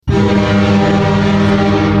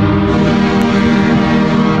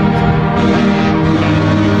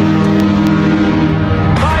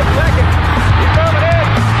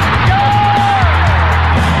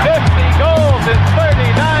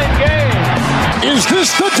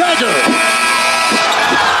delivers the dagger.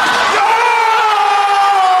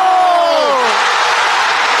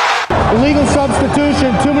 Illegal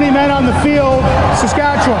substitution, too many men on the field,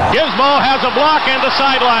 Saskatchewan. Gizmo has a block and the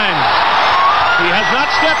sideline. He has not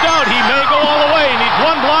stepped out. He may go all the way. He needs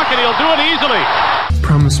one block and he'll do it easily.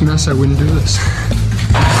 Promised Mess I wouldn't do this.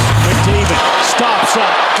 McDavid stops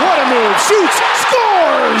up. What a move. Shoots.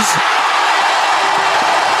 Scores!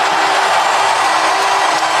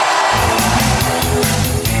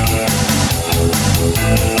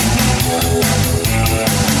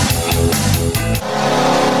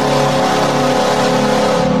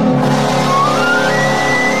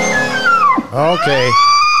 Okay.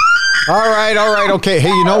 All right. Okay. Hey,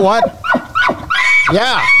 you know what?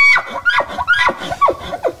 Yeah.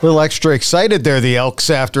 A little extra excited there, the Elks,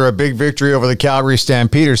 after a big victory over the Calgary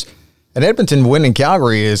Stampeders. An Edmonton win in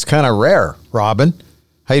Calgary is kind of rare, Robin.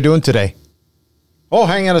 How you doing today? Oh,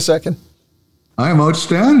 hang on a second. I'm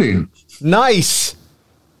outstanding. Nice.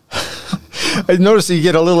 I noticed you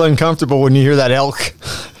get a little uncomfortable when you hear that elk.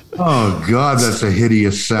 Oh, God, that's a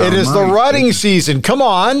hideous sound. It is the rutting season. Come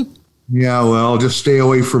on. Yeah, well, just stay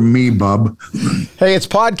away from me, bub. Hey, it's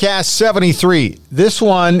podcast 73. This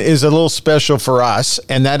one is a little special for us,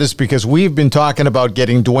 and that is because we've been talking about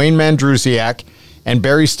getting Dwayne Mandrusiak and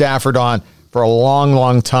Barrie Stafford on for a long,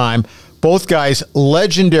 long time. Both guys,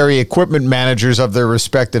 legendary equipment managers of their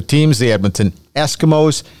respective teams, the Edmonton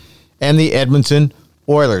Eskimos and the Edmonton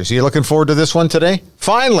Oilers. Are you looking forward to this one today?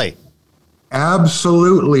 Finally.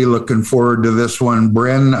 Absolutely looking forward to this one,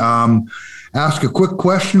 Bren. Ask a quick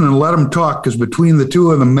question and let them talk, because between the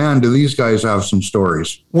two of them, man, do these guys have some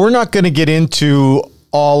stories. We're not going to get into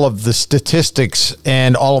all of the statistics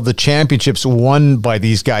and all of the championships won by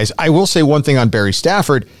these guys. I will say one thing on Barrie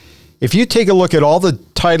Stafford. If you take a look at all the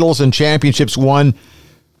titles and championships won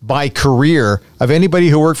by career of anybody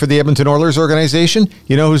who worked for the Edmonton Oilers organization,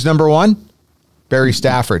 you know who's number one? Barrie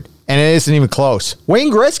Stafford. And it isn't even close.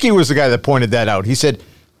 Wayne Gretzky was the guy that pointed that out. He said,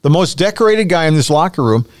 the most decorated guy in this locker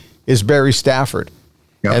room is Barrie Stafford.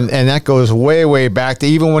 Yep. And that goes way, way back to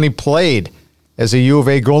even when he played as a U of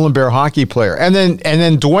A Golden Bear hockey player. And then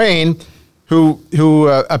Dwayne, who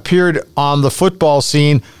appeared on the football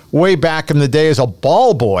scene way back in the day as a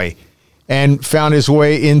ball boy and found his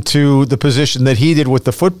way into the position that he did with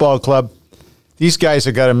the football club. These guys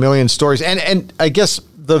have got a million stories. And I guess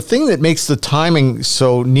the thing that makes the timing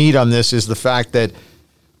so neat on this is the fact that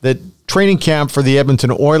training camp for the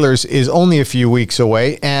Edmonton Oilers is only a few weeks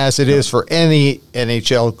away, as it is for any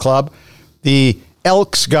NHL club. The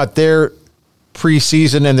Elks got their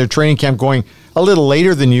preseason and their training camp going a little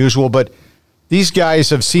later than usual, but these guys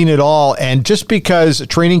have seen it all. And just because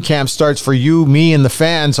training camp starts for you, me, and the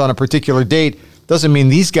fans on a particular date doesn't mean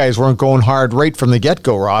these guys weren't going hard right from the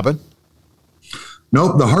get-go, Robin.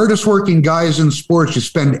 Nope, the hardest working guys in sports. You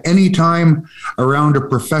spend any time around a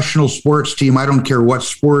professional sports team, I don't care what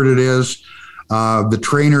sport it is, the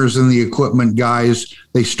trainers and the equipment guys,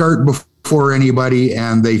 they start before anybody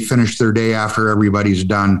and they finish their day after everybody's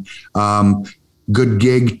done. Good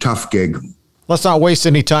gig, tough gig. Let's not waste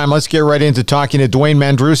any time. Let's get right into talking to Dwayne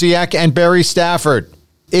Mandrusiak and Barrie Stafford.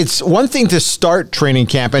 It's one thing to start training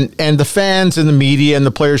camp and the fans and the media and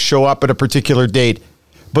the players show up at a particular date.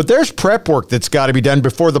 But there's prep work that's got to be done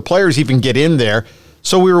before the players even get in there.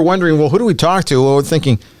 So we were wondering, well, who do we talk to? Well, we're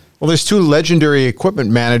thinking, well, there's two legendary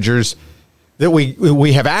equipment managers that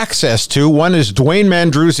we have access to. One is Dwayne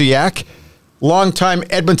Mandrusiak, longtime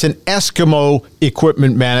Edmonton Eskimo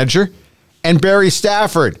equipment manager, and Barrie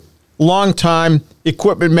Stafford, longtime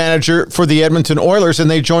equipment manager for the Edmonton Oilers, and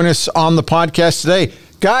they join us on the podcast today.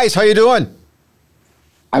 Guys, how you doing?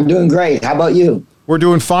 I'm doing great. How about you? We're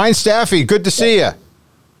doing fine. Staffy, good to see you.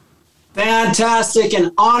 Fantastic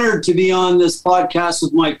and honored to be on this podcast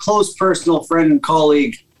with my close personal friend and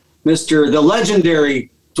colleague, the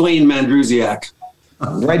legendary Dwayne Mandrusiak.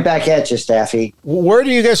 Right back at you, Staffy. Where do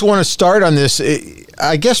you guys want to start on this?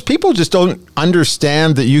 I guess people just don't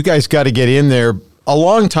understand that you guys got to get in there a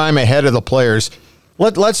long time ahead of the players.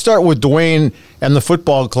 Let's start with Dwayne and the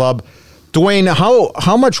football club. Dwayne,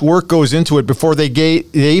 how much work goes into it before they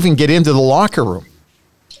even get into the locker room?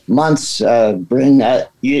 Months, Bryn.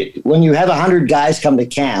 When you have 100 guys come to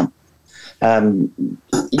camp,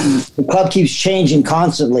 the club keeps changing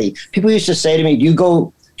constantly. People used to say to me, do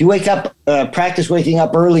you wake up, practice waking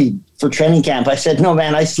up early for training camp? I said, no,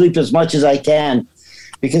 man, I sleep as much as I can,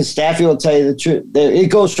 because Staffy will tell you the truth. It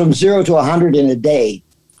goes from 0 to 100 in a day.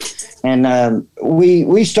 And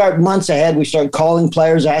we start months ahead. We start calling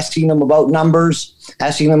players, asking them about numbers,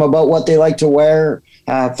 asking them about what they like to wear,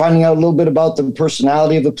 finding out a little bit about the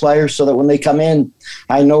personality of the players so that when they come in,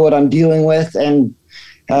 I know what I'm dealing with. And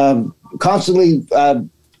constantly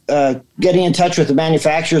getting in touch with the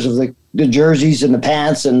manufacturers of the jerseys and the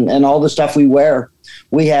pants and all the stuff we wear.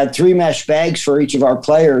 We had 3 mesh bags for each of our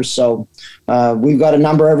players. So we've got to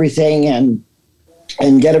number everything and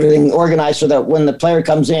get everything organized so that when the player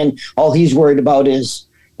comes in, all he's worried about is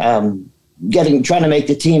trying to make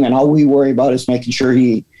the team, and all we worry about is making sure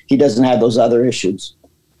he doesn't have those other issues.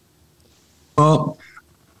 Well,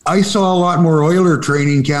 I saw a lot more Oiler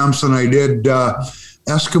training camps than I did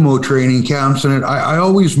Eskimo training camps, and I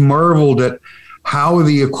always marveled at how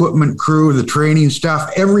the equipment crew, the training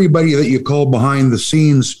staff, everybody that you call behind the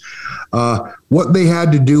scenes, what they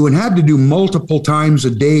had to do multiple times a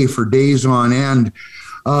day for days on end.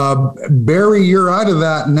 Barrie, you're out of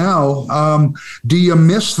that now. Do you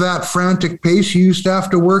miss that frantic pace you used to have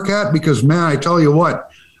to work at? Because, man, I tell you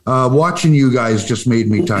what, watching you guys just made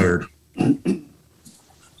me tired.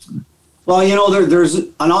 Well, there's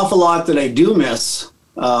an awful lot that I do miss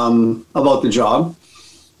about the job.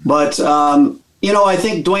 But, I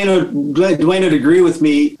think Dwayne would agree with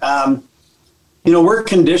me. We're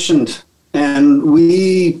conditioned and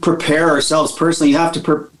we prepare ourselves personally. You have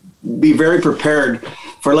to be very prepared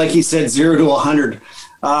for, like he said, 0 to 100.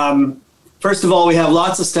 First of all, we have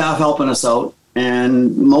lots of staff helping us out,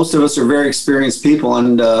 and most of us are very experienced people.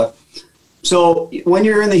 And so when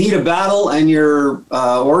you're in the heat of battle and you're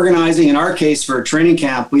organizing, in our case for a training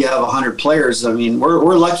camp, we have 100 players. I mean,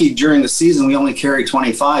 we're lucky during the season we only carry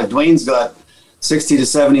 25. Dwayne's got 60 to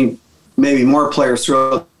 70, maybe more players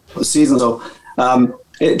throughout the season. So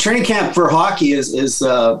training camp for hockey is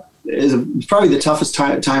probably the toughest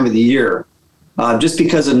time of the year, just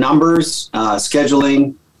because of numbers,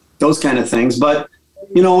 scheduling, those kind of things. But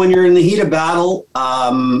when you're in the heat of battle,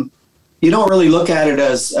 you don't really look at it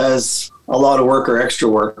as a lot of work or extra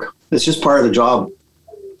work. It's just part of the job.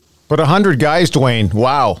 But 100 guys, Dwayne,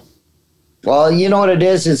 wow. Well, you know what it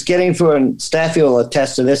is? It's getting for, and Staffy will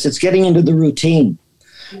attest to this, it's getting into the routine.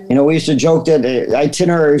 We used to joke that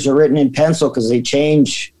itineraries are written in pencil because they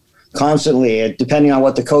change constantly, depending on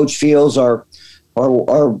what the coach feels or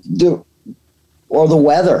the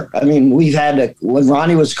weather. I mean, we've had when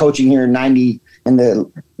Ronnie was coaching here in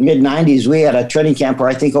the mid 90s, we had a training camp where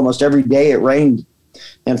I think almost every day it rained.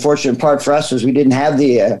 The unfortunate part for us was we didn't have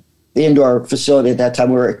the indoor facility at that time.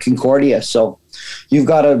 We were at Concordia, so you've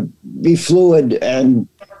got to be fluid and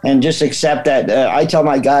just accept that. I tell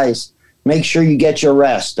my guys, make sure you get your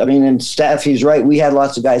rest. I mean, and Staffy's right. We had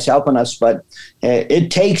lots of guys helping us, but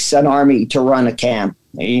it takes an army to run a camp,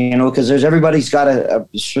 because everybody's got a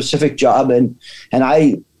specific job. And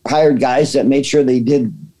I hired guys that made sure they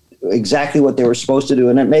did exactly what they were supposed to do.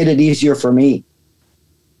 And it made it easier for me.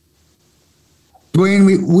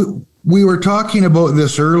 Dwayne, we were talking about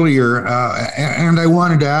this earlier, and I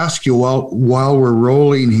wanted to ask you while we're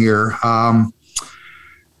rolling here.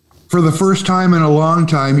 For the first time in a long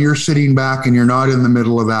time, you're sitting back and you're not in the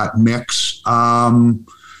middle of that mix. How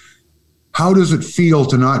does it feel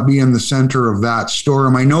to not be in the center of that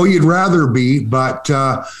storm? I know you'd rather be, but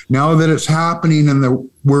now that it's happening and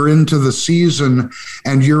we're into the season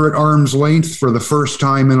and you're at arm's length for the first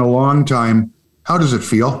time in a long time, how does it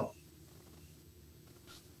feel?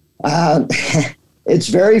 It's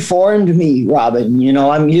very foreign to me, Robin.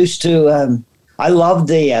 I'm used to, I love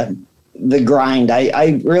the grind.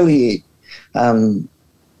 I really, a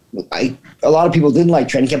lot of people didn't like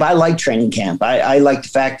training camp. I like training camp. I like the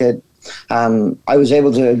fact that I was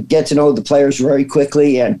able to get to know the players very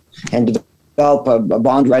quickly and develop a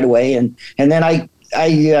bond right away. And then I've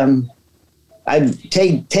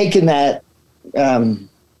taken that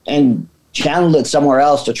and channeled it somewhere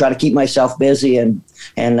else to try to keep myself busy. And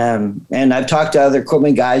I've talked to other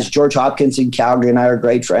equipment guys. George Hopkins in Calgary and I are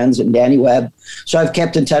great friends, and Danny Webb. So I've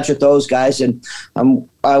kept in touch with those guys. And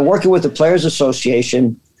working with the Players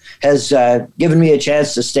Association has given me a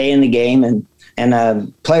chance to stay in the game.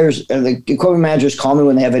 And players, the equipment managers call me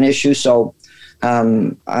when they have an issue. So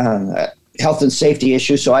health and safety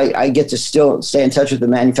issues. So I get to still stay in touch with the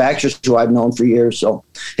manufacturers who I've known for years. So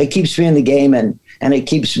it keeps me in the game and it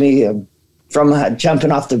keeps me from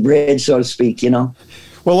jumping off the bridge, so to speak, Well,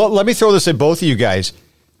 let me throw this at both of you guys.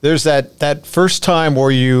 There's that first time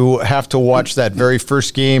where you have to watch that very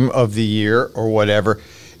first game of the year or whatever,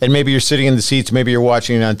 and maybe you're sitting in the seats, maybe you're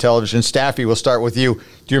watching it on television. Staffy, we'll start with you.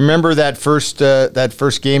 Do you remember that first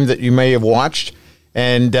game that you may have watched?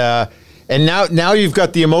 And now you've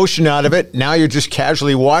got the emotion out of it. Now you're just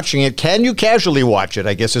casually watching it. Can you casually watch it,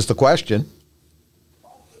 I guess is the question.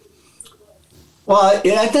 Well,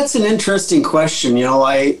 yeah, that's an interesting question.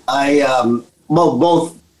 Both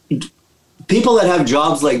people that have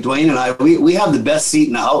jobs like Dwayne and I, we have the best seat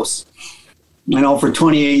in the house. For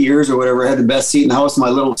 28 years or whatever, I had the best seat in the house. My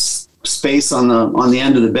little space on the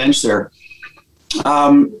end of the bench there.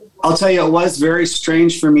 I'll tell you, it was very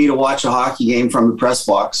strange for me to watch a hockey game from the press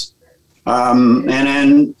box. And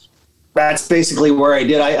then that's basically where I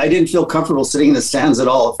did. I didn't feel comfortable sitting in the stands at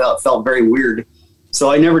all. It felt very weird.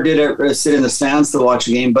 So I never did sit in the stands to watch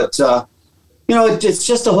a game. But, it's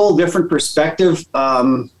just a whole different perspective.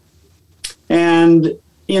 And,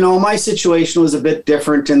 my situation was a bit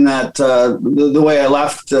different in that the way I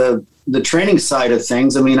left the training side of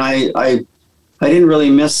things. I mean, I didn't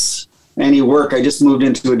really miss any work. I just moved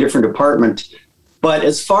into a different department. But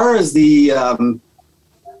as far as the,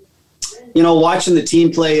 watching the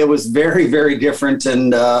team play, it was very, very different.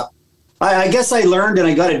 And I guess I learned and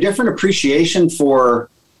I got a different appreciation for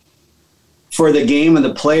the game and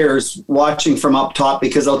the players watching from up top,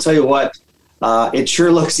 because I'll tell you what, it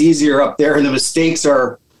sure looks easier up there, and the mistakes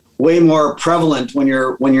are way more prevalent when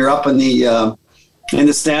you're up in the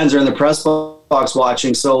stands or in the press box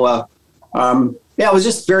watching. So, it was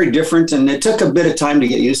just very different, and it took a bit of time to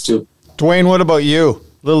get used to. Dwayne, what about you?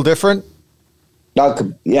 A little different?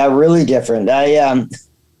 Yeah, really different.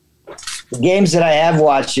 The games that I have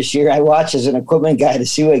watched this year, I watch as an equipment guy to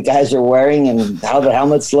see what guys are wearing and how the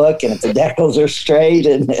helmets look and if the decals are straight,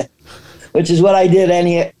 and which is what I did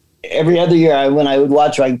every other year when I would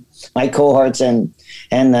watch my cohorts, and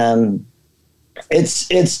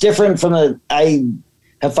it's different from I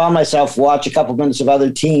have found myself watch a couple minutes of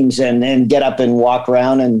other teams and then get up and walk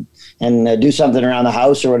around and do something around the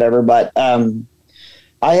house or whatever. But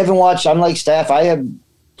I haven't watched, unlike Staff, I have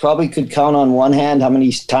probably could count on one hand how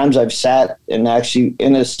many times I've sat and actually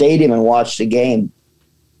in a stadium and watched a game.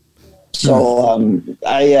 So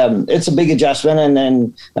it's a big adjustment,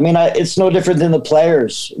 and it's no different than the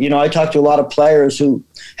players. I talk to a lot of players who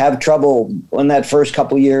have trouble in that first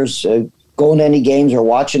couple of years going to any games or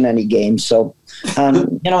watching any games. So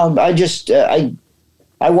I just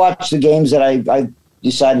I watch the games that I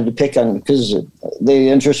decided to pick on because they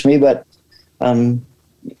interest me, but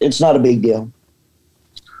it's not a big deal.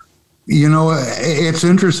 It's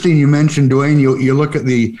interesting you mentioned, Dwayne, you look at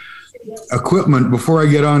the equipment. Before I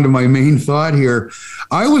get on to my main thought here,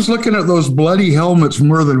 I was looking at those bloody helmets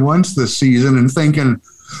more than once this season and thinking,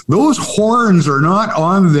 those horns are not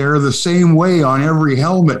on there the same way on every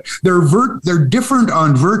helmet. They're different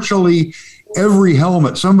on virtually every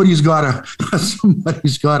helmet. Somebody's got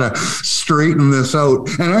to straighten this out.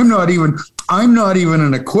 And I'm not even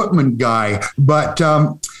an equipment guy, but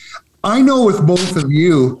I know with both of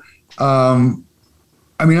you,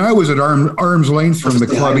 I was at arm's length from the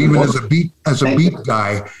club, even as a beat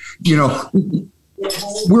guy.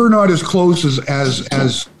 We're not as close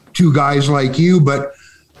as two guys like you, but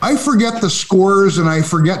I forget the scores and I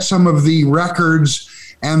forget some of the records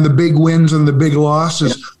and the big wins and the big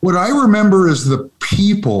losses. Yeah. What I remember is the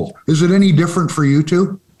people. Is it any different for you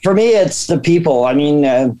two? For me, it's the people.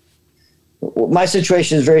 My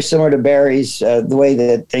situation is very similar to Barrie's, the way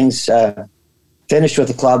that things finished with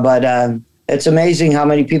the club, but it's amazing how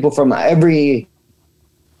many people from every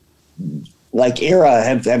era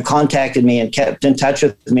have contacted me and kept in touch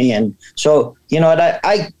with me. And so,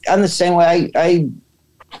 I'm the same way. I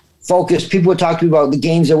focus. People would talk to me about the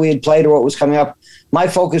games that we had played or what was coming up. My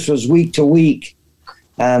focus was week to week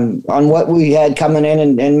on what we had coming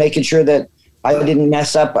in and making sure that I didn't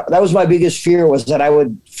mess up. That was my biggest fear, was that I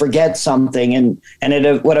would forget something and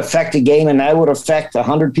it would affect a game, and that would affect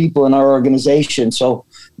 100 people in our organization. So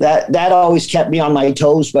that always kept me on my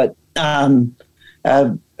toes. But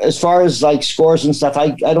as far as scores and stuff,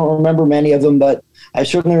 I don't remember many of them, but I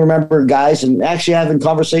certainly remember guys and actually having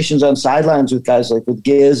conversations on sidelines with guys with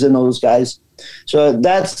Giz and those guys. So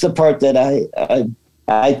that's the part that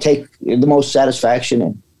I take the most satisfaction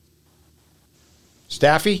in.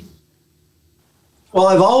 Staffy? Well,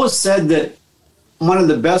 I've always said that one of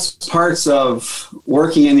the best parts of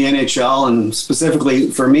working in the NHL, and specifically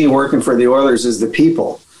for me working for the Oilers, is the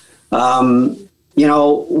people.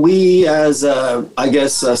 We as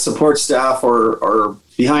a support staff or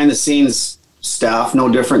behind the scenes staff, no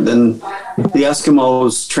different than the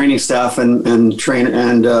Eskimos training staff and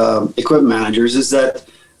equipment managers, is that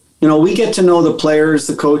we get to know the players,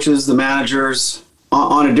 the coaches, the managers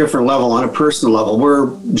on a different level, on a personal level.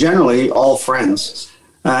 We're generally all friends,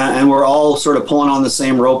 and we're all sort of pulling on the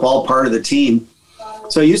same rope, all part of the team.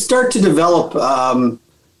 So you start to develop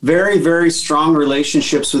very, very strong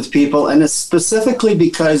relationships with people, and it's specifically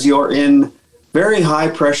because you're in very high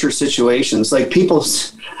pressure situations. People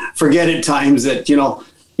forget at times that,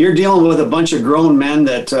 you're dealing with a bunch of grown men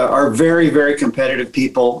that are very, very competitive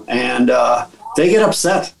people, and they get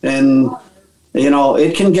upset, and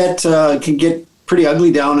it can get pretty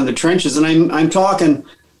ugly down in the trenches. And I'm talking,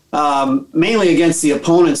 mainly against the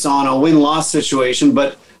opponents on a win-loss situation,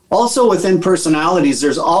 but also within personalities.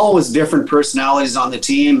 There's always different personalities on the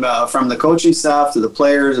team, from the coaching staff to the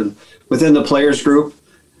players and within the players group.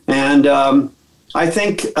 And I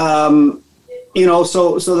think, my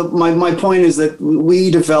point is that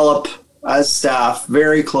we develop as staff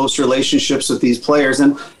very close relationships with these players,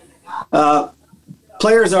 and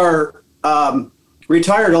players are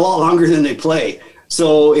retired a lot longer than they play.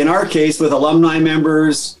 So in our case with alumni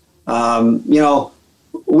members,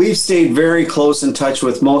 we've stayed very close in touch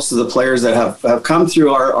with most of the players that have come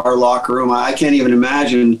through our locker room. I can't even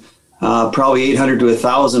imagine probably 800 to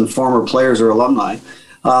 1,000 former players or alumni.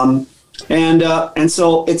 And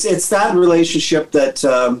so it's that relationship that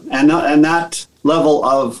and that level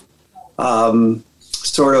of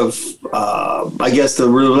I guess the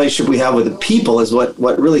relationship we have with the people is what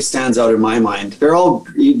really stands out in my mind. They're all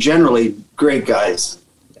generally great guys.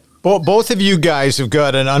 Well, both of you guys have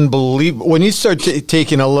got an unbelievable. When you start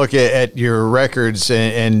taking a look at your records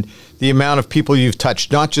and the amount of people you've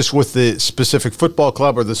touched, not just with the specific football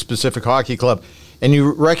club or the specific hockey club, and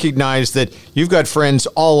you recognize that you've got friends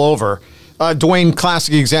all over. Dwayne,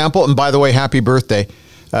 classic example, and by the way, happy birthday.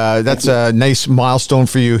 That's a nice milestone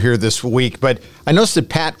for you here this week. But I noticed that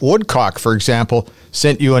Pat Woodcock, for example,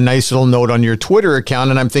 sent you a nice little note on your Twitter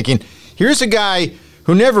account, and I'm thinking, here's a guy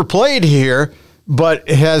who never played here, but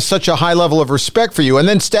has such a high level of respect for you. And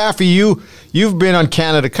then, Staffy, you've been on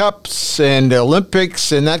Canada Cups and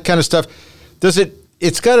Olympics and that kind of stuff.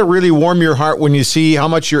 It's got to really warm your heart when you see how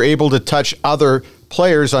much you're able to touch other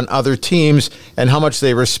players on other teams and how much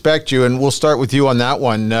they respect you. And we'll start with you on that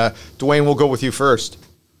one. Dwayne, we'll go with you first.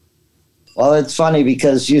 Well, it's funny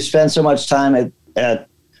because you spend so much time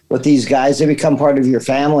with these guys, they become part of your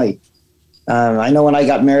family. I know when I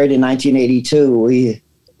got married in 1982,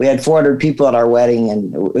 we had 400 people at our wedding,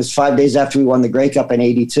 and it was 5 days after we won the Grey Cup in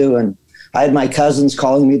 82. And I had my cousins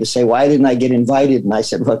calling me to say, why didn't I get invited? And I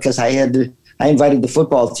said, well, because I invited the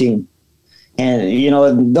football team.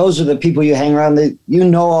 And, those are the people you hang around that you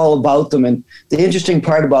know all about them. And the interesting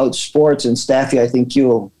part about sports, and Staffy, I think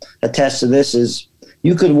you'll attest to this, is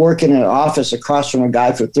you could work in an office across from a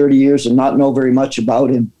guy for 30 years and not know very much about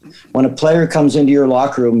him. When a player comes into your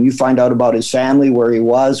locker room, you find out about his family, where he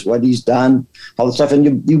was, what he's done, all the stuff,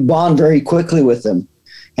 and you bond very quickly with him.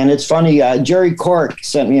 And it's funny, Jerry Cork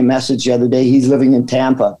sent me a message the other day. He's living in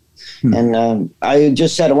Tampa. And I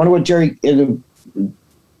just said, I wonder what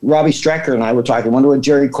Robbie Strecker and I were talking, I wonder what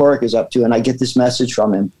Jerry Cork is up to, and I get this message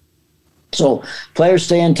from him. So players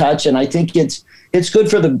stay in touch, and I think it's good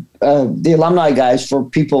for the alumni guys, for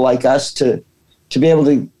people like us to be able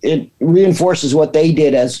to. It reinforces what they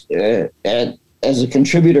did as a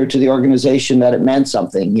contributor to the organization, that it meant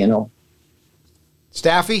something.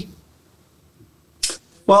 Staffy?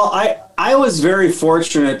 Well, I was very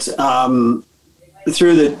fortunate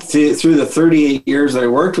through the 38 years that I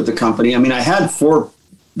worked with the company. I mean, I had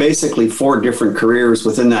basically four different careers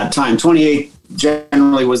within that time. 28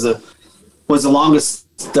 generally was the longest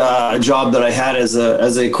job that I had as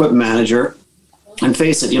an equipment manager. And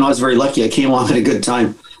face it, I was very lucky. I came along at a good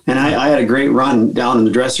time, and I had a great run down in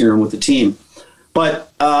the dressing room with the team.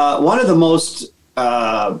 But one of the most,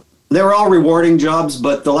 they were all rewarding jobs,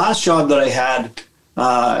 but the last job that I had,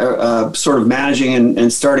 sort of managing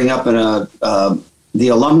and starting up in the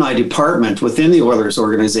alumni department within the Oilers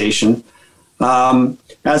organization,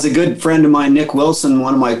 as a good friend of mine, Nick Wilson,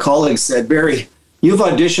 one of my colleagues, said, Barrie, you've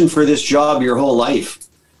auditioned for this job your whole life.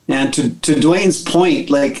 And to Dwayne's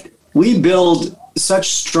point, like, we build such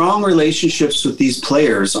strong relationships with these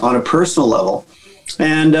players on a personal level.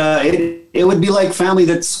 And it would be like family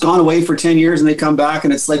that's gone away for 10 years and they come back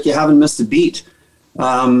and it's like you haven't missed a beat.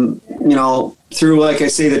 Through, like I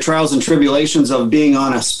say, the trials and tribulations of being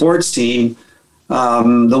on a sports team,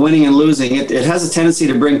 the winning and losing, it has a tendency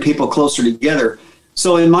to bring people closer together.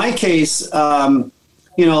 So in my case,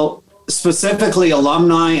 specifically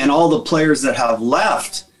alumni and all the players that have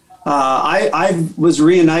left, I was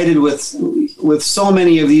reunited with so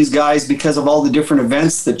many of these guys because of all the different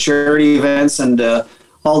events, the charity events, and the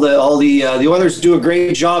Oilers do a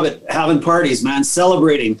great job at having parties, man,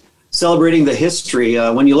 celebrating the history.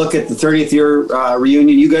 When you look at the 30th year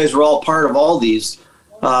reunion, you guys were all part of all these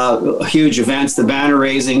huge events, the banner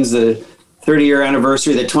raisings, the 30-year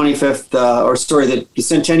anniversary, the 25th, the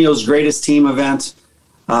Centennial's greatest team event.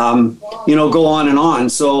 Go on and on.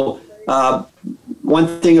 So one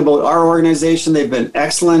thing about our organization, they've been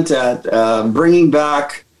excellent at bringing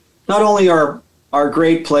back not only our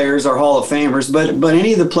great players, our Hall of Famers, but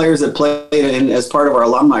any of the players that played as part of our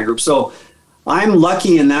alumni group. So I'm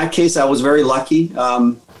lucky in that case. I was very lucky.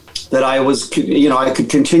 that I was, I could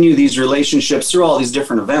continue these relationships through all these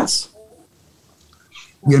different events.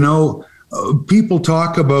 People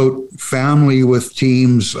talk about family with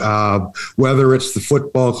teams, whether it's the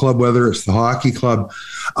football club, whether it's the hockey club.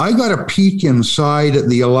 I got a peek inside at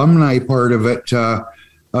the alumni part of it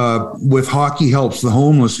with Hockey Helps the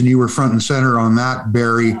Homeless, and you were front and center on that,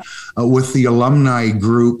 Barrie, with the alumni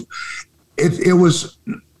group. It was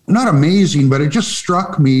not amazing, but it just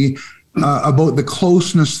struck me about the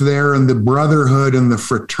closeness there and the brotherhood and the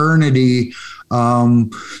fraternity.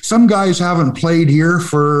 Some guys haven't played here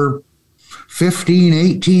for 15,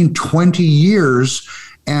 18, 20 years,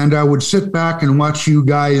 and I would sit back and watch you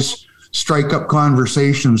guys strike up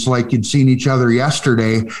conversations like you'd seen each other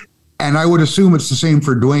yesterday. And I would assume it's the same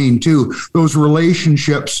for Dwayne too. Those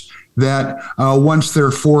relationships that once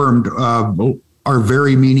they're formed are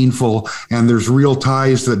very meaningful, and there's real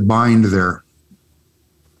ties that bind there.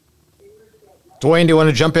 Dwayne, do you want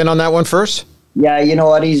to jump in on that one first? Yeah, you know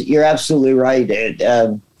what? You're absolutely right.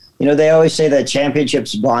 They always say that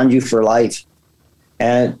championships bond you for life.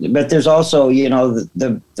 But there's also,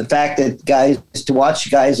 the fact that to watch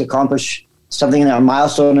guys accomplish something, a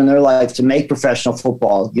milestone in their life, to make professional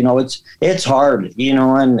football, it's hard,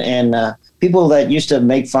 and people that used to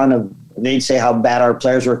make fun of, they'd say how bad our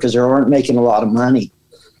players were because they weren't making a lot of money.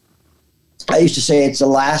 I used to say it's the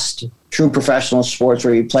last true professional sports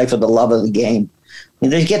where you play for the love of the game.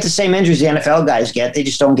 They get the same injuries the NFL guys get. They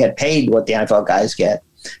just don't get paid what the NFL guys get.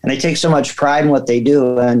 And they take so much pride in what they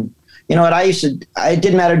do. And you know what, it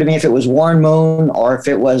didn't matter to me if it was Warren Moon or if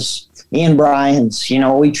it was Ian Bryans.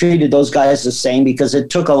 We treated those guys the same because it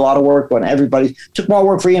took a lot of work took more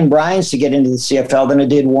work for Ian Bryans to get into the CFL than it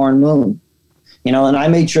did Warren Moon. And I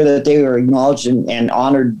made sure that they were acknowledged and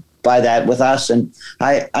honored by that with us. And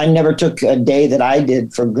I never took a day that I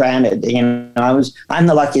did for granted. I'm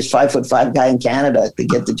the luckiest 5'5" guy in Canada to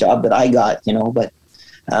get the job that I got, but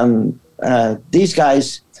these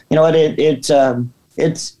guys,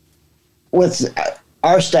 it's with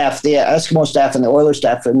our staff, the Eskimo staff and the Oilers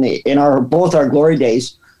staff in both our glory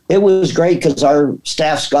days, it was great because our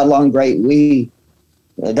staffs got along great.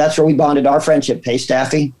 That's where we bonded our friendship. Hey,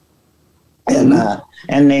 Staffy.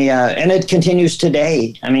 And it continues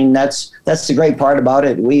today. I mean, that's the great part about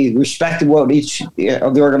it. We respected what each of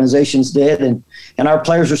the organizations did, and our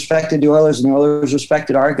players respected the Oilers, and the Oilers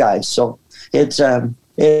respected our guys. So it's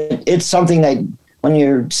something that when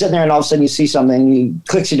you're sitting there and all of a sudden you see something, it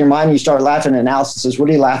clicks in your mind, and you start laughing, and Allison says, "What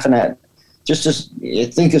are you laughing at?" Just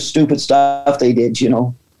think of stupid stuff they did,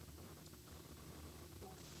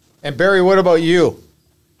 And Barrie, what about you?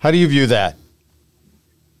 How do you view that?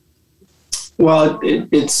 Well,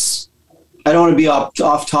 it's I don't want to be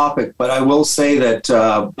off topic, but I will say that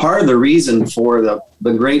part of the reason for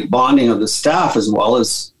the great bonding of the staff as well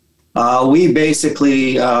is we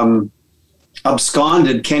basically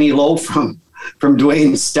absconded Kenny Lowe from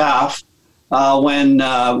Dwayne's staff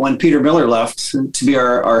when Peter Miller left to be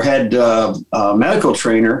our head medical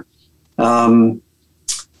trainer.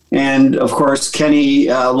 And of course, Kenny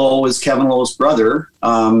Lowe was Kevin Lowe's brother.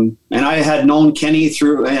 And I had known Kenny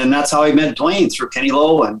and that's how I met Dwayne, through Kenny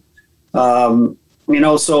Lowe. And,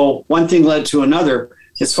 so one thing led to another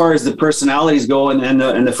as far as the personalities go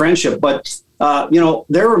and the friendship. But,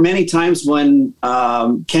 there were many times when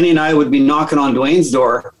Kenny and I would be knocking on Dwayne's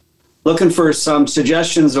door looking for some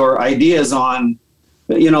suggestions or ideas on,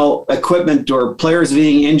 equipment or players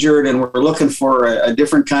being injured, and we're looking for a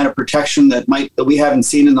different kind of protection that we haven't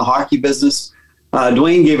seen in the hockey business.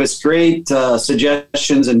 Dwayne gave us great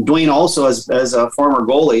suggestions, and Dwayne also, as a former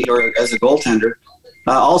goalie or as a goaltender,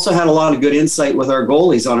 also had a lot of good insight with our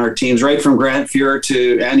goalies on our teams, right from Grant Fuhr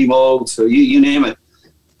to Andy Moog to you name it.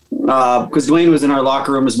 Because Dwayne was in our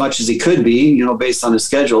locker room as much as he could be, based on his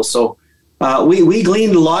schedule. So we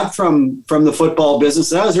gleaned a lot from the football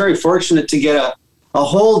business. And I was very fortunate to get a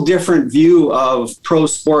whole different view of pro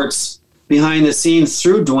sports behind the scenes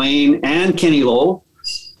through Dwayne and Kenny Lowe.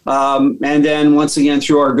 And then once again,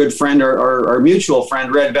 through our good friend, our mutual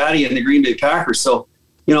friend, Red Batty and the Green Bay Packers. So,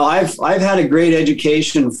 I've had a great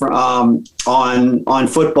education on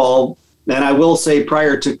football. And I will say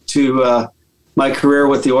prior to my career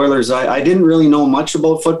with the Oilers, I didn't really know much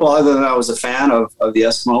about football other than I was a fan of the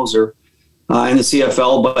Eskimos or in the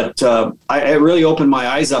CFL, but it really opened my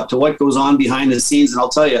eyes up to what goes on behind the scenes. And I'll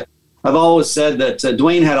tell you, I've always said that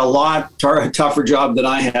Dwayne had a lot tougher job than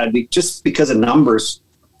I had, just because of number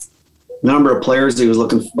of players he was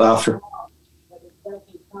looking after.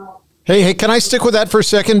 Hey, can I stick with that for a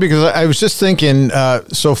second? Because I was just thinking,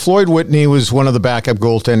 so Floyd Whitney was one of the backup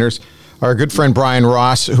goaltenders. Our good friend Brian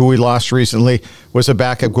Ross, who we lost recently, was a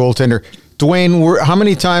backup goaltender. Dwayne, how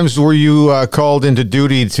many times were you called into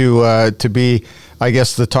duty to be, I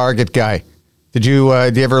guess, the target guy? Did you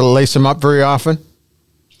ever lace him up very often?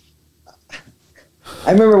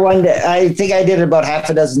 I remember one day, I think I did it about half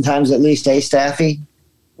a dozen times at least, Staffy?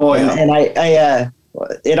 Oh, yeah. And I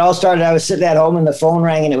it all started, I was sitting at home and the phone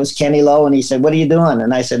rang and it was Kenny Lowe and he said, "What are you doing?"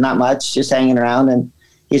 And I said, "Not much, just hanging around." And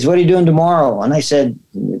he said, "What are you doing tomorrow?" And I said,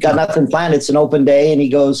 "Got nothing planned. It's an open day." And he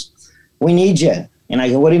goes, "We need you." And I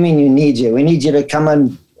go, "What do you mean you need you?" "We need you to come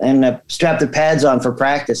on and strap the pads on for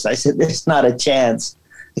practice." I said, "There's not a chance.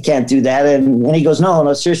 I can't do that." And he goes,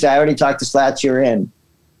 no, seriously, I already talked to Slats, you're in.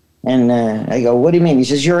 And I go, "What do you mean?" He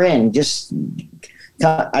says, "You're in. Just,"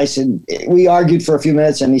 I said, we argued for a few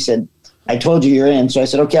minutes and he said, "I told you you're in." So I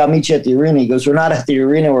said, "Okay, I'll meet you at the arena." He goes, "We're not at the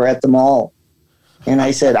arena, we're at the mall." And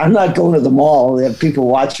I said, "I'm not going to the mall. They have people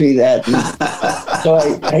watch me that." So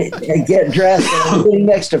I get dressed and I'm sitting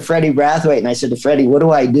next to Freddie Brathwaite. And I said to Freddie, "What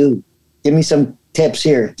do I do? Give me some tips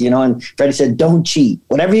here." And Freddie said, "Don't cheat.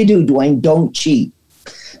 Whatever you do, Dwayne, don't cheat."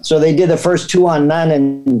 So they did the first 2 on none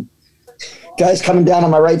and guys coming down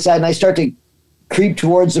on my right side. And I start to creep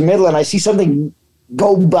towards the middle and I see something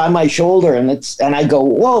go by my shoulder and I go,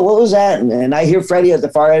 "Whoa, what was that?" And I hear Freddie at the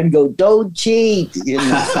far end go, "Don't cheat."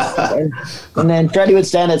 And then Freddie would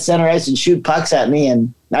stand at center ice and shoot pucks at me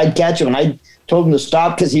and I'd catch him and I told him to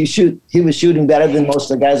stop because he was shooting better than most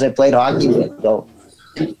of the guys I played hockey with. So,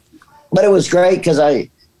 but it was great because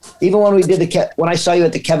even when we did when I saw you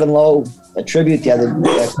at the Kevin Lowe tribute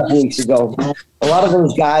a couple weeks ago, a lot of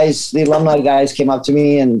those guys, the alumni guys, came up to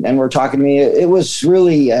me and were talking to me. It was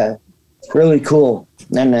really really cool,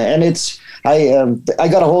 and I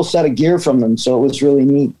got a whole set of gear from them, so it was really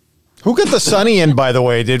neat. Who got the sunny end, by the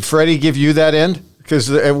way? Did Freddie give you that end? Because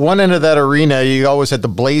at one end of that arena, you always had the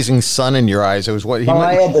blazing sun in your eyes. It was what he.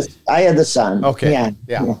 I had the sun. Okay.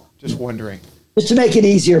 Yeah. Just wondering. Just to make it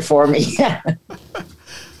easier for me.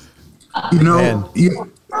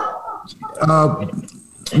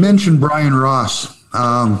 Mentioned Brian Ross.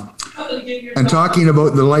 And talking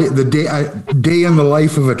about the day in the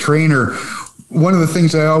life of a trainer, one of the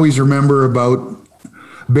things I always remember about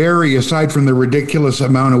Barrie, aside from the ridiculous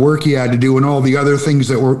amount of work he had to do and all the other things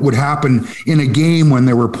that would happen in a game when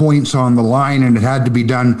there were points on the line and it had to be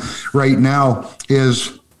done right now,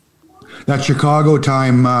 is that Chicago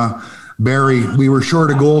time, Barrie, we were short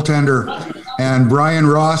a goaltender and Brian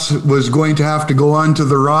Ross was going to have to go onto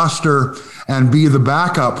the roster and be the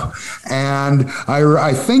backup. And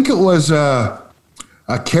I think it was a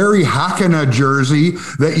Kerry Hakkinen jersey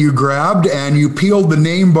that you grabbed and you peeled the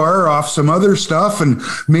name bar off some other stuff and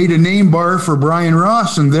made a name bar for Brian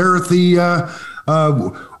Ross. And there at the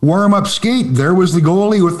warm-up skate, there was the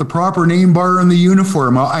goalie with the proper name bar in the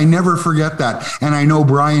uniform. I never forget that. And I know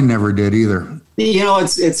Brian never did either.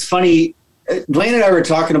 It's funny. Dwayne and I were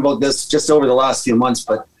talking about this just over the last few months,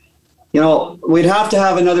 but we'd have to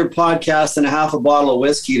have another podcast and a half a bottle of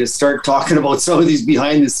whiskey to start talking about some of these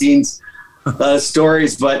behind the scenes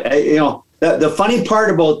stories. But, the funny part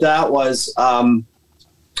about that was,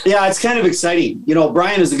 it's kind of exciting.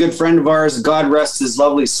 Brian is a good friend of ours. God rest his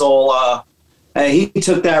lovely soul. He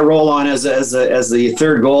took that role on as the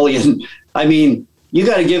third goalie. And I mean, you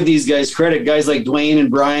got to give these guys credit, guys like Dwayne and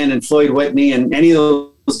Brian and Floyd Whitney and any of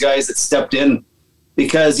those guys that stepped in,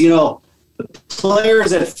 because, the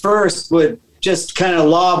players at first would just kind of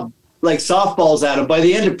lob like softballs at them. By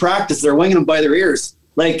the end of practice, they're winging them by their ears.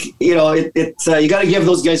 Like, you got to give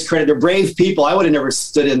those guys credit. They're brave people. I would have never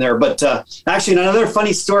stood in there. But actually, another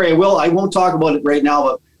funny story. I won't talk about it right now,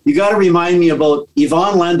 but you got to remind me about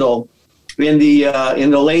Yvonne Lendl in the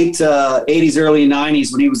late 80s, early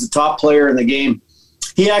 90s, when he was the top player in the game.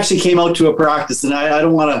 He actually came out to a practice, and I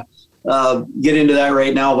don't want to get into that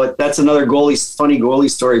right now, but that's another funny goalie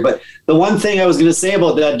story. But the one thing I was going to say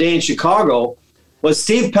about that day in Chicago was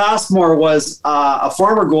Steve Passmore was a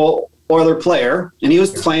former Oiler player, and he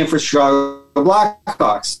was playing for Chicago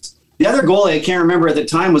Blackhawks. The other goalie, I can't remember at the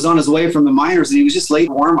time, was on his way from the minors, and he was just late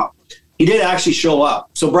warm-up. He did actually show up.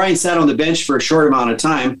 So Brian sat on the bench for a short amount of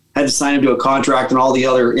time, had to sign him to a contract and all the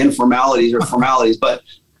other formalities. But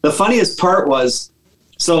the funniest part was,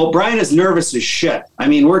 so Brian is nervous as shit. I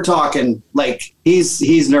mean, we're talking like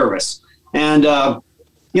he's nervous. And,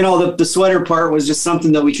 the sweater part was just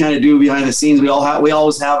something that we kind of do behind the scenes. We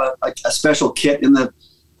always have a special kit in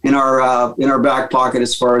our back pocket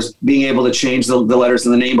as far as being able to change the letters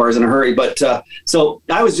and the name bars in a hurry. But so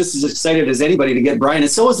I was just as excited as anybody to get Brian,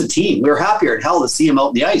 and so was the team. We were happier than hell to see him out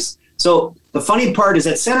in the ice. So the funny part is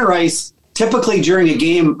at center ice, typically during a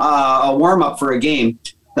game, a warm up for a game,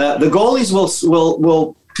 the goalies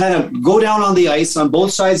will kind of go down on the ice on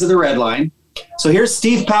both sides of the red line. So here's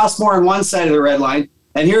Steve Passmore on one side of the red line.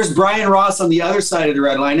 And here's Brian Ross on the other side of the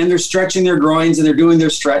red line, and they're stretching their groins and they're doing their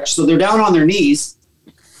stretch. So they're down on their knees,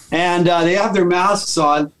 and they have their masks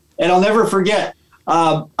on. And I'll never forget,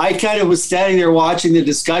 I kind of was standing there watching the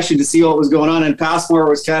discussion to see what was going on, and Passmore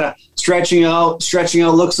was kind of stretching out,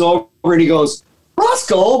 looks over, and he goes,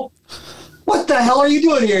 "Roscoe, what the hell are you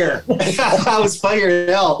doing here?" I was funnier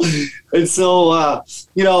than hell. And so,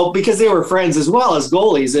 because they were friends as well as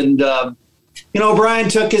goalies. And, Brian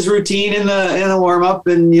took his routine in the warm-up,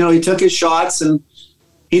 and, he took his shots, and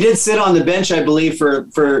he did sit on the bench, I believe,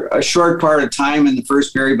 for a short part of time in the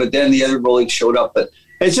first period, but then the other goalie showed up. But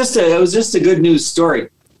it was just a good news story.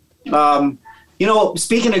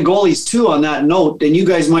 Speaking of goalies, too, on that note, and you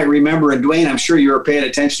guys might remember, and Dwayne, I'm sure you were paying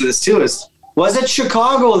attention to this, too, was it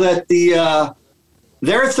Chicago that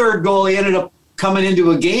their third goalie ended up coming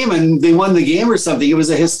into a game and they won the game or something? It was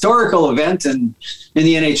a historical event in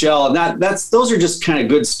the NHL, and those are just kind of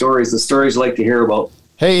good stories. The stories I like to hear about.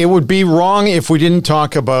 Hey, it would be wrong if we didn't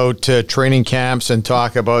talk about training camps and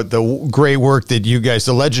talk about the great work that you guys,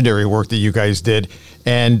 the legendary work that you guys did,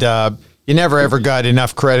 and you never ever got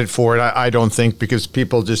enough credit for it. I don't think, because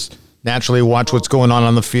people just naturally watch what's going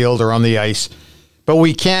on the field or on the ice, but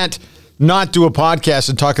we can't not do a podcast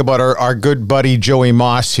and talk about our good buddy Joey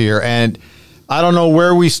Moss here. And I don't know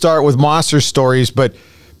where we start with Moss's stories, but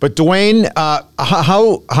Dwayne,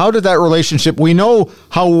 how did that relationship? We know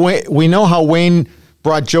how Wayne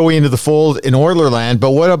brought Joey into the fold in Oilerland,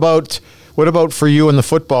 but what about for you in the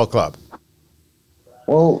football club?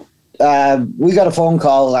 Well, we got a phone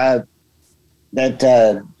call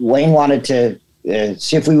that Wayne wanted to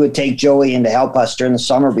see if we would take Joey in to help us during the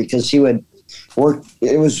summer, because he would work.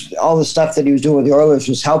 It was all the stuff that he was doing with the Oilers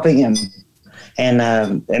was helping him,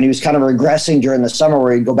 and he was kind of regressing during the summer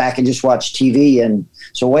where he'd go back and just watch TV. And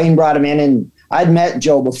so Wayne brought him in, and I'd met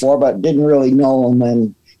Joe before but didn't really know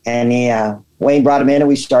him, and Wayne brought him in, and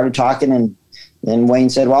we started talking, and Wayne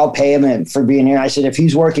said, "Well, I'll pay him for being here." I said, "If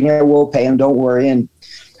he's working here, we'll pay him. Don't worry." And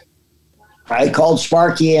I called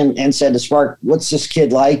Sparky and said to Spark, "What's this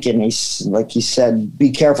kid like?" And he said,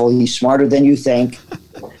 "Be careful. He's smarter than you think."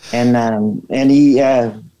 And he,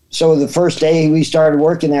 so the first day we started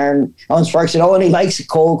working there, and Spark said, "Oh, and he likes a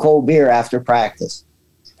cold beer after practice."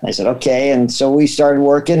 And I said, "Okay." And so we started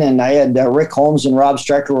working, and I had Rick Holmes and Rob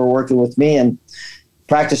Strecker were working with me, and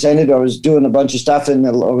practice ended. I was doing a bunch of stuff, and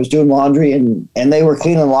I was doing laundry, and they were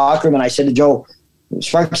cleaning the locker room. And I said to Joe,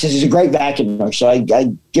 Sparky says he's a great vacuumer. So I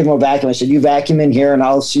give him a vacuum. I said, "You vacuum in here, and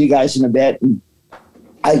I'll see you guys in a bit." And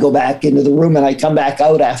I go back into the room, and I come back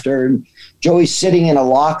out after, and Joey's sitting in a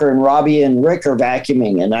locker, and Robbie and Rick are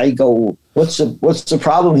vacuuming. And I go, what's the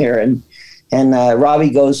problem here? And Robbie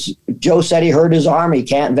goes, "Joe said he hurt his arm. He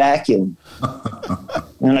can't vacuum."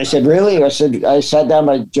 And I said, "Really?" I sat down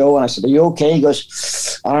by Joe, and I said, "Are you okay?" He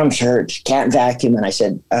goes, "Arm's hurt. Can't vacuum." And I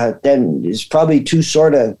said, "Then it's probably too sore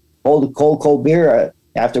to hold a cold beer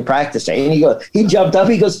after practice." And he jumped up.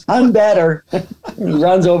 He goes, "I'm better." And he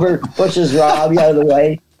runs over, pushes Robbie out of the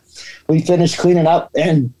way. We finish cleaning up,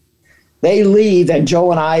 and they leave, and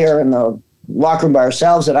Joe and I are in the locker room by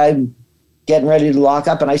ourselves, and I'm getting ready to lock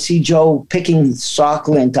up, and I see Joe picking sock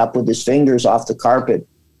lint up with his fingers off the carpet.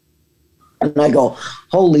 And I go,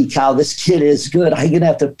 "Holy cow, this kid is good. I'm going to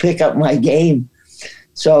have to pick up my game."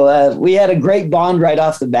 So we had a great bond right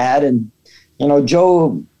off the bat. And,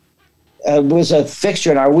 Joe was a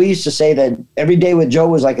fixture in we used to say that every day with Joe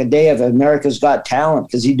was like a day of America's Got Talent,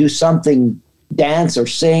 because he'd do something, dance or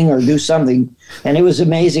sing or do something. And it was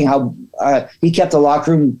amazing how he kept the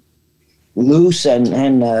locker room loose. And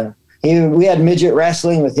we had midget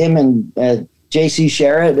wrestling with him and J.C.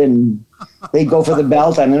 Sherritt, and they'd go for the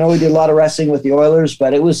belt. I know we did a lot of wrestling with the Oilers,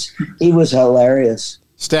 but he was hilarious.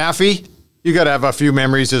 Staffy, you got to have a few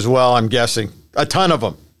memories as well, I'm guessing. A ton of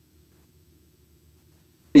them.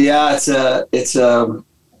 Yeah, it's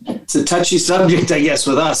a touchy subject, I guess,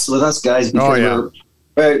 with us guys. Because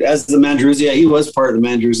as the Mandrusiak, he was part of the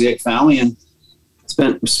Mandrusiak family, and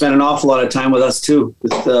spent an awful lot of time with us too,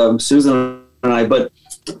 with Susan and I. But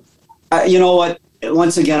you know what?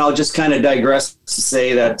 Once again, I'll just kind of digress to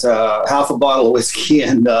say that half a bottle of whiskey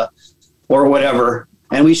and or whatever,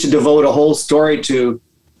 and we should devote a whole story to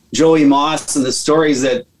Joey Moss and the stories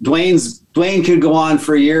that Dwayne could go on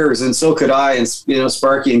for years, and so could I, and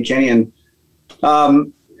Sparky and Kenny, and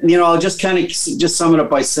I'll just kind of just sum it up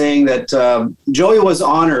by saying that Joey was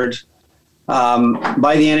honored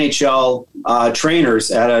by the NHL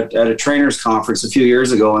trainers at a trainers conference a few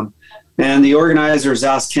years ago, and the organizers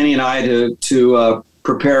asked Kenny and I to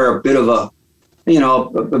prepare a bit of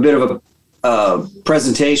a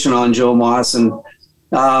presentation on Joe Moss, and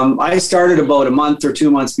I started about a month or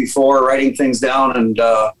 2 months before writing things down, and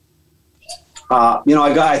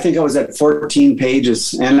I think I was at 14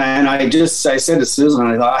 pages, and I said to Susan,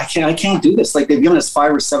 I thought, I can't do this. Like, they've given us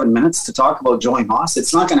 5 or 7 minutes to talk about Joey Moss.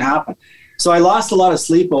 It's not going to happen. So I lost a lot of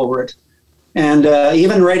sleep over it. And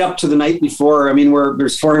even right up to the night before, I mean,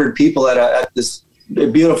 there's 400 people at this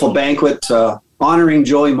beautiful banquet honoring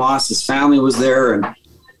Joey Moss. His family was there, and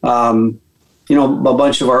a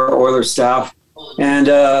bunch of our Oilers staff. And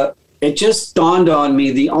it just dawned on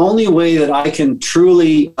me, the only way that I can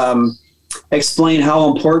truly explain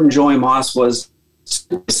how important Joey Moss was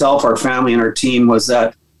to myself, our family, and our team was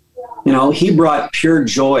that, he brought pure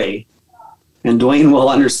joy. And Dwayne will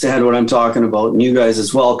understand what I'm talking about, and you guys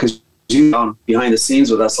as well, because you're behind the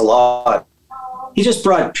scenes with us a lot. He just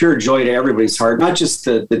brought pure joy to everybody's heart, not just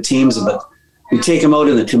the teams, but we take him out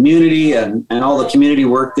in the community and all the community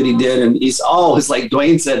work that he did. And he's always, like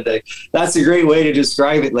Dwayne said, that's a great way to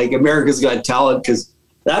describe it, like America's Got Talent, because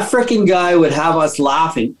that freaking guy would have us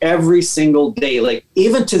laughing every single day. Like,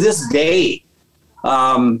 even to this day,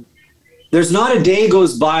 there's not a day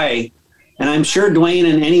goes by, and I'm sure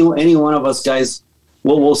Dwayne and any one of us guys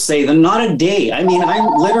will say that not a day. I mean, I'm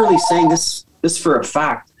literally saying this for a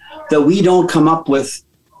fact, that we don't come up with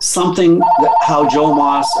something how Joe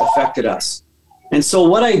Moss affected us. And so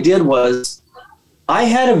what I did was, I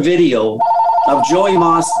had a video of Joey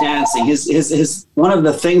Moss dancing. His one of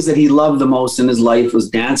the things that he loved the most in his life was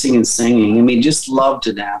dancing and singing. I mean, he just loved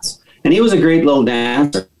to dance. And he was a great little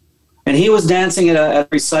dancer. And he was dancing at a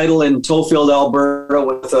recital in Tollfield, Alberta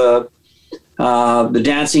with the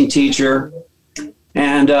dancing teacher.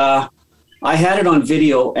 And I had it on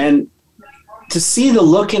video. And to see the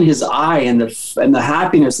look in his eye and the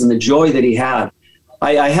happiness and the joy that he had,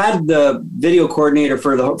 I had the video coordinator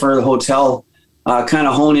for the hotel kind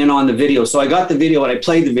of hone in on the video. So I got the video and I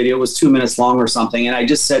played the video. It was 2 minutes long or something. And I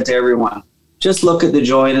just said to everyone, just look at the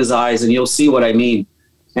joy in his eyes and you'll see what I mean.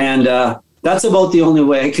 And that's about the only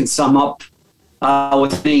way I can sum up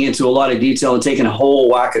with getting into a lot of detail and taking a whole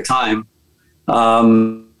whack of time.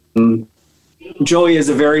 Joey is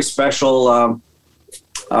a very special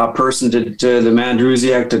person to the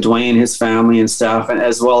Mandrusiak, to Dwayne, his family and staff, and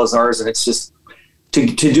as well as ours. And it's just, to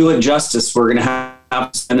do it justice, we're going to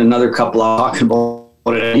have to spend another couple of talking about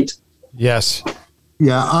it. Yes.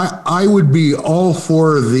 Yeah, I would be all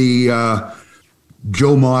for the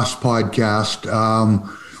Joe Moss podcast.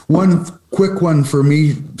 One quick one for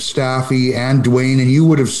me, Staffy and Dwayne, and you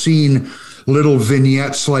would have seen little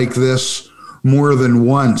vignettes like this more than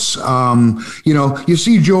once. You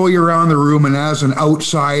see Joey around the room, and as an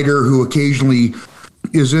outsider who occasionally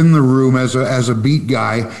is in the room as a beat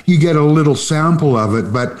guy, you get a little sample of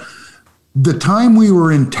it. But the time we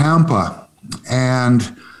were in Tampa and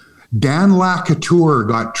Dan Lacouture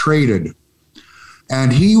got traded,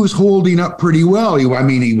 and he was holding up pretty well. He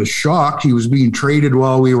was shocked. He was being traded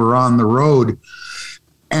while we were on the road.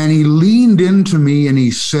 And he leaned into me and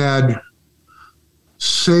he said,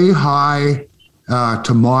 say hi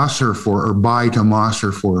to Mosser or bye to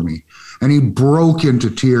Mosser for me. And he broke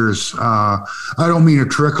into tears. I don't mean a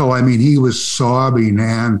trickle. I mean, he was sobbing.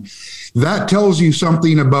 And that tells you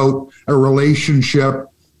something about a relationship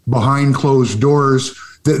behind closed doors,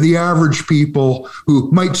 that the average people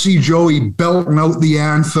who might see Joey belting out the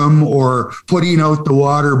anthem or putting out the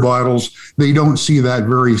water bottles, they don't see that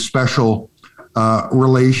very special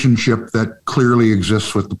relationship that clearly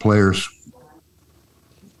exists with the players.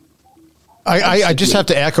 I just have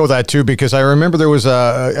to echo that too, because I remember there was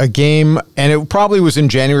a game, and it probably was in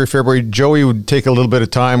January, February. Joey would take a little bit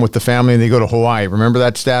of time with the family and they go to Hawaii. Remember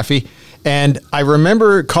that, Staffy? And I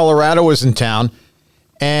remember Colorado was in town,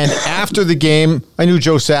 and after the game, I knew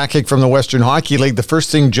Joe Sakic from the Western Hockey League. The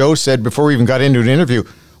first thing Joe said before we even got into an interview,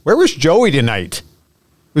 where was Joey tonight?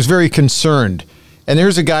 He was very concerned. And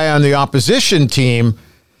there's a guy on the opposition team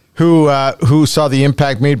who saw the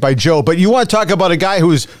impact made by Joe. But you want to talk about a guy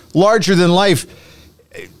who's larger than life.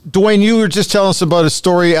 Dwayne, you were just telling us about a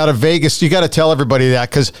story out of Vegas. You got to tell everybody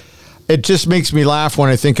that, because it just makes me laugh when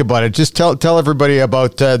I think about it. Just tell everybody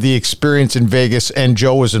about the experience in Vegas, and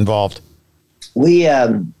Joe was involved.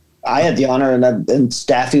 I had the honor, and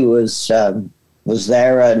Staffy was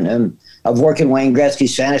there, and of working Wayne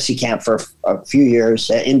Gretzky's fantasy camp for a few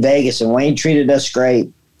years in Vegas, and Wayne treated us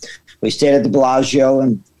great. We stayed at the Bellagio,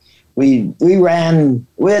 and we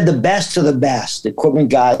had the best of the best equipment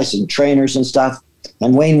guys and trainers and stuff,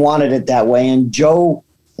 and Wayne wanted it that way. And Joe,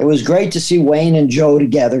 it was great to see Wayne and Joe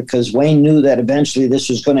together, because Wayne knew that eventually this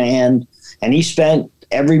was going to end, and he spent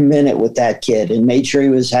every minute with that kid and made sure he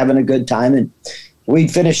was having a good time. And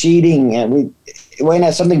we'd finish eating, and Wayne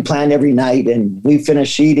had something planned every night, and we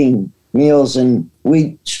finished eating meals, and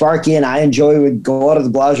Sparky and I and Joey would go out of the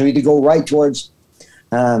Bellagio. We'd go right towards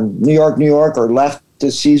New York, or left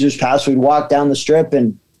to Caesar's Palace, we'd walk down the strip,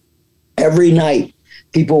 and every night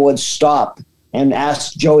people would stop and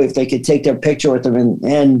ask Joey if they could take their picture with him,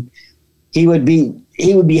 and he would be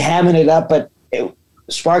hamming it up. But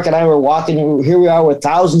Spark and I were walking, here we are with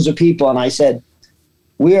thousands of people, and I said,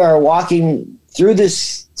 we are walking through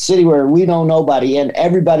this city where we know nobody, and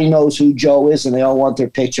everybody knows who Joe is, and they all want their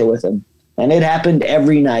picture with him. And it happened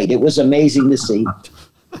every night. It was amazing to see.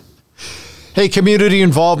 Hey, community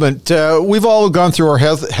involvement. We've all gone through our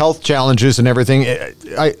health challenges and everything.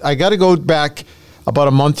 I got to go back about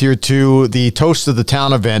a month here to the Toast of the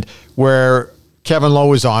Town event where Kevin Lowe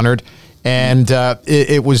was honored, and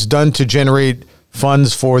it was done to generate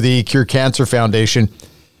funds for the Cure Cancer Foundation.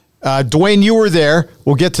 Dwayne, you were there.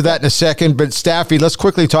 We'll get to that in a second. But Staffy, let's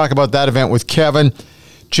quickly talk about that event with Kevin.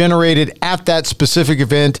 Generated at that specific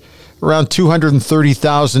event around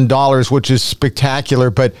 $230,000, which is spectacular.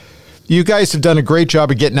 But you guys have done a great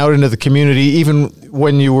job of getting out into the community, even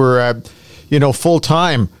when you were,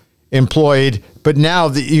 full-time employed. But now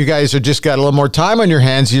that you guys have just got a little more time on your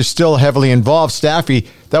hands, you're still heavily involved. Staffy,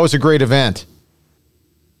 that was a great event.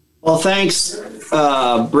 Well, thanks,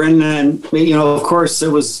 Brendan. Of course, it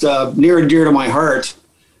was near and dear to my heart.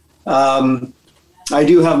 I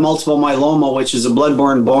do have multiple myeloma, which is a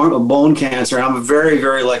blood-borne bone cancer. I'm a very,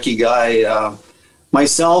 very lucky guy.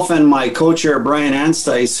 Myself and my co-chair, Brian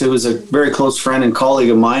Anstice, who is a very close friend and colleague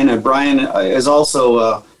of mine. Brian is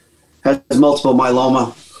also has multiple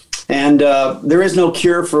myeloma. And there is no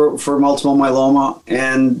cure for multiple myeloma.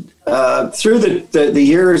 And through the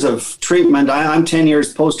years of treatment, I'm 10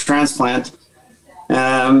 years post-transplant.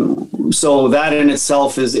 So that in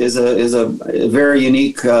itself is a very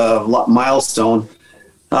unique milestone.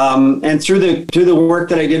 And through the work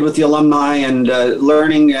that I did with the alumni and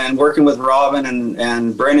learning and working with Robin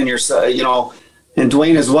and Brendan, and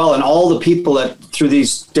Dwayne as well, and all the people that through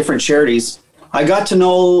these different charities, I got to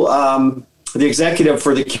know the executive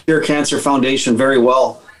for the Cure Cancer Foundation very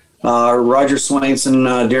well. Roger Swainson,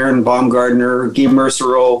 Darren Baumgardner, Guy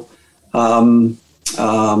Mercereau, and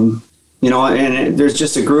there's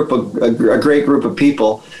just a great group of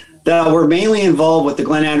people that were mainly involved with the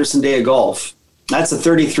Glenn Anderson Day of Golf. That's a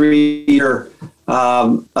 33-year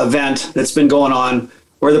event that's been going on,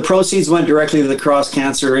 where the proceeds went directly to the Cross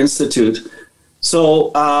Cancer Institute. So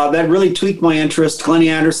that really tweaked my interest. Glenn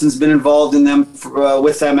Anderson's been involved in them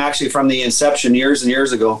with them actually from the inception years and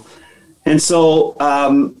years ago. And so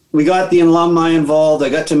we got the alumni involved. I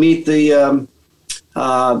got to meet the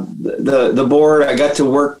board. I got to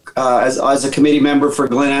work as a committee member for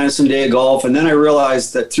Glenn Anderson Day of Golf. And then I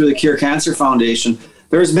realized that through the Cure Cancer Foundation,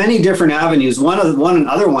 there's many different avenues.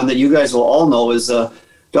 Another one that you guys will all know is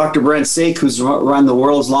Dr. Brent Sake, who's run the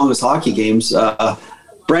world's longest hockey games.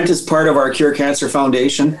 Brent is part of our Cure Cancer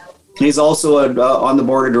Foundation. He's also on the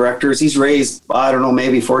board of directors. He's raised, I don't know,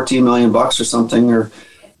 maybe $14 million or something, or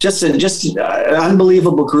just an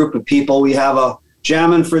unbelievable group of people. We have a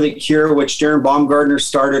Jammin' for the Cure, which Darren Baumgardner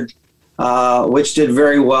started, which did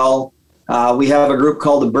very well. We have a group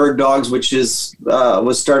called the Bird Dogs, which was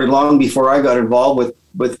started long before I got involved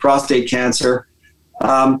with prostate cancer.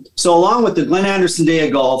 So along with the Glenn Anderson Day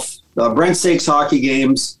of Golf, Brent Sake's hockey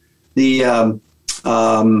games, the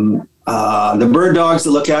Bird Dogs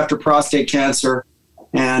that look after prostate cancer,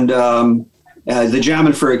 and the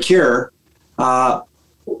Jammin' for a Cure,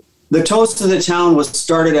 the Toast of the Town was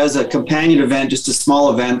started as a companion event, just a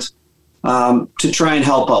small event, to try and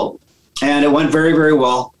help out. And it went very, very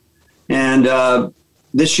well. And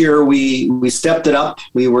this year we stepped it up.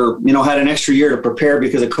 We were, had an extra year to prepare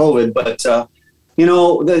because of COVID. But,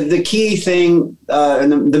 the key thing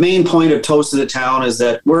and the main point of Toast of the Town is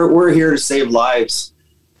that we're here to save lives.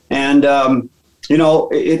 And,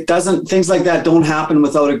 things like that don't happen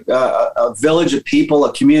without a village of people,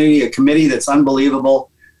 a community, a committee that's unbelievable.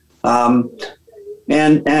 And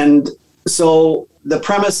so the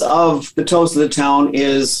premise of the Toast of the Town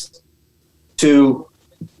is to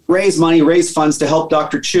raise funds to help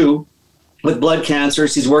Dr. Chu with blood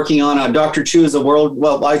cancers. He's working on Dr. Chu is a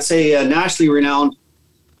nationally renowned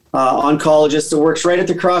oncologist that works right at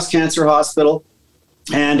the Cross Cancer Hospital.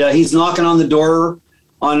 And he's knocking on the door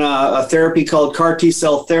on a therapy called CAR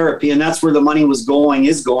T-cell therapy. And that's where the money is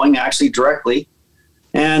going actually directly.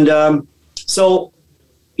 And so,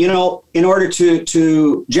 in order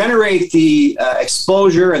to generate the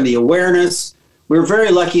exposure and the awareness, we were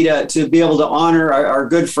very lucky to be able to honor our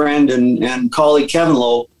good friend and colleague Kevin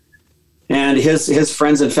Lowe, and his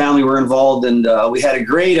friends and family were involved, and we had a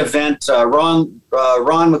great event. Ron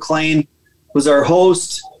McLean was our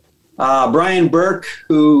host. Brian Burke,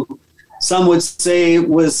 who some would say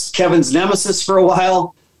was Kevin's nemesis for a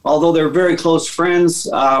while, although they're very close friends,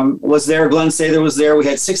 was there. Glenn Sather was there. We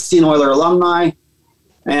had 16 Oiler alumni.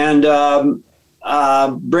 And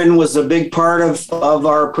Bryn was a big part of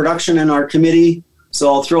our production and our committee. So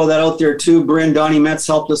I'll throw that out there too. Bryn, Donnie Metz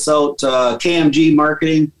helped us out, KMG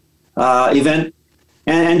marketing event,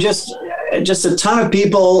 and just a ton of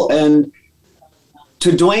people. And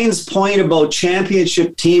to Dwayne's point about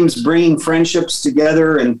championship teams bringing friendships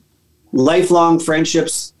together and lifelong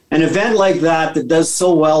friendships, an event like that does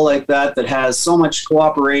so well like that has so much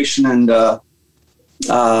cooperation and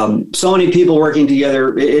so many people working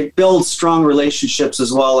together, it builds strong relationships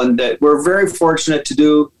as well. And we're very fortunate to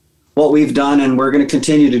do what we've done, and we're going to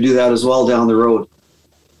continue to do that as well down the road.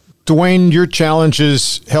 Dwayne, your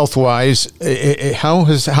challenges health-wise,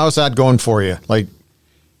 how's that going for you? Like,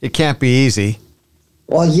 it can't be easy.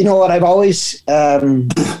 Well, you know what? I've always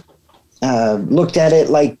looked at it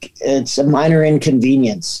like it's a minor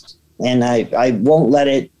inconvenience, and I won't let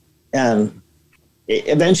it.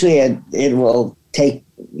 Eventually, it will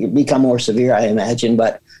become more severe, I imagine.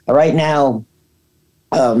 But right now,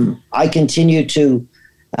 I continue to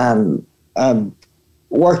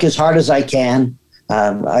work as hard as I can.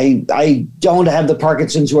 I don't have the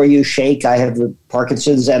Parkinson's where you shake. I have the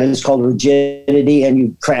Parkinson's that is called rigidity, and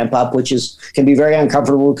you cramp up, which can be very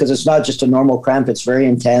uncomfortable because it's not just a normal cramp; it's very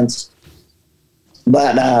intense.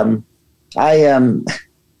 But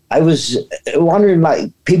I was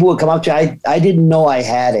wondering, people would come up to me. I didn't know I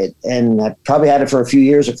had it, and I probably had it for a few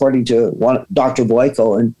years, according to Dr.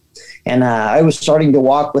 Boyko, and I was starting to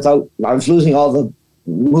walk I was losing all the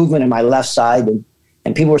movement in my left side,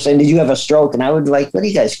 and people were saying, "Did you have a stroke?" And I would be like, "What are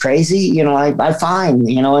you guys, crazy? I'm fine."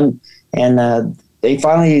 And they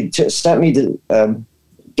finally sent me to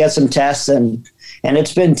get some tests, and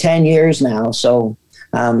it's been 10 years now. So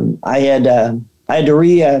I had to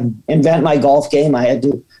reinvent my golf game.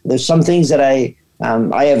 There's some things that I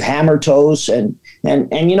have hammer toes, and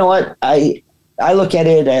you know what? I look at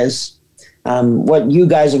it as what you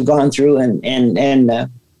guys have gone through, and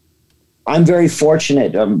I'm very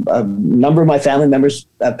fortunate. A number of my family members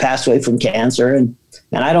passed away from cancer, and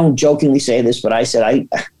I don't jokingly say this, but I said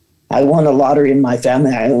I won the lottery in my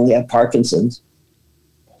family. I only have Parkinson's.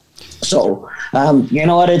 So you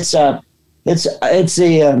know what?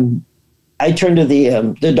 I turned to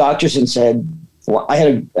the doctors and said, well, I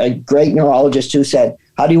had a great neurologist who said,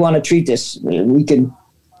 "How do you want to treat this? We can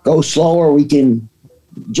go slow or we can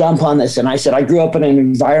jump on this." And I said, I grew up in an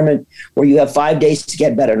environment where you have 5 days to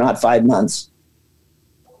get better, not 5 months.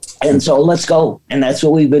 And so let's go. And that's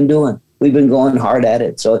what we've been doing. We've been going hard at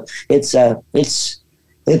it. So it's a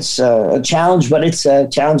challenge, but it's a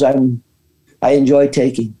challenge I enjoy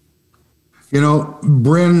taking.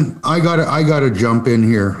 Bryn, I gotta jump in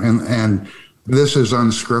here, and this is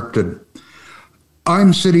unscripted.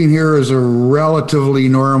 I'm sitting here as a relatively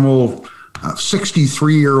normal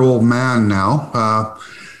 63-year-old man now,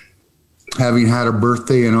 having had a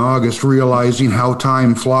birthday in August, realizing how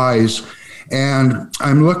time flies. And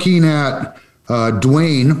I'm looking at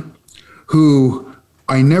Dwayne, who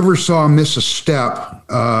I never saw miss a step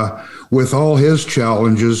with all his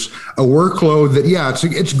challenges, a workload that,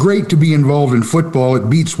 it's great to be involved in football.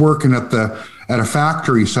 It beats working at a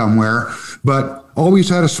factory somewhere, but always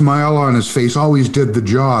had a smile on his face, always did the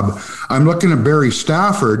job. I'm looking at Barrie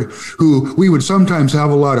Stafford, who we would sometimes have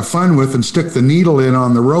a lot of fun with and stick the needle in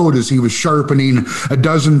on the road as he was sharpening a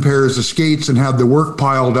dozen pairs of skates and had the work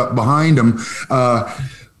piled up behind him,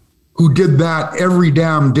 who did that every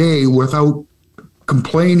damn day without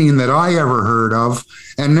complaining that I ever heard of.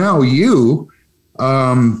 And now you,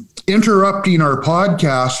 interrupting our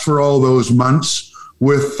podcast for all those months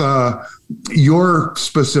with your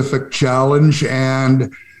specific challenge,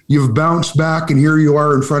 and you've bounced back, and here you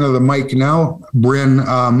are in front of the mic now, Bryn,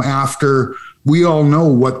 after we all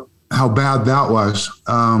know how bad that was.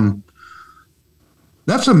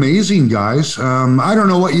 That's amazing, guys. I don't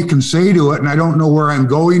know what you can say to it, and I don't know where I'm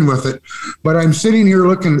going with it, but I'm sitting here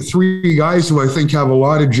looking at three guys who I think have a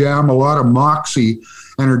lot of jam, a lot of moxie,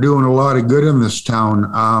 and are doing a lot of good in this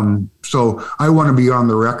town. So I want to be on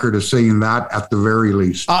the record of saying that at the very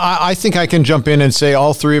least. I think I can jump in and say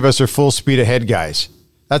all three of us are full speed ahead guys.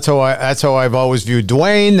 That's how I've always viewed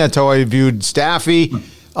Dwayne. That's how I viewed Staffy.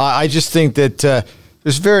 I just think that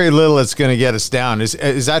there's very little that's going to get us down.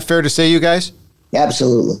 Is that fair to say, you guys?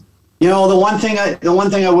 Absolutely. The one thing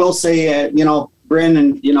I will say, Bryn,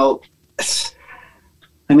 and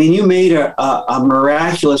you made a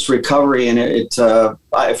miraculous recovery, and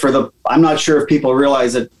I'm not sure if people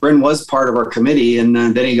realize that Bryn was part of our committee, and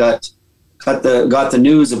then he got the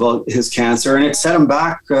news about his cancer, and it set him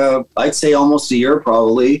back. I'd say almost a year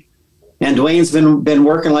probably. And Dwayne's been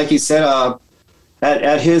working, like he said,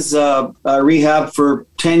 at his rehab for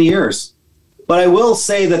 10 years. But I will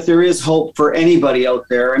say that there is hope for anybody out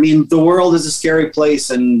there. I mean, the world is a scary place,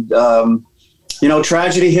 and,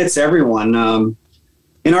 tragedy hits everyone.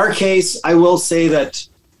 In our case, I will say that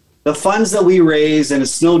the funds that we raise, and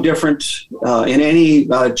it's no different in any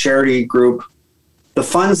charity group, the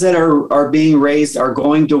funds that are being raised are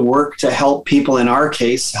going to work to help people, in our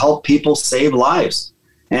case, help people save lives.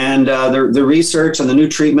 And the research and the new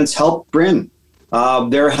treatments help Bryn.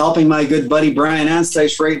 They're helping my good buddy Brian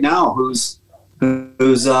Anstice right now, who's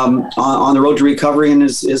on the road to recovery and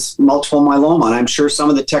is multiple myeloma. And I'm sure some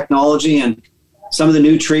of the technology and some of the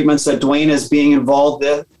new treatments that Dwayne is being involved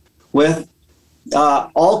with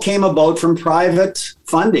all came about from private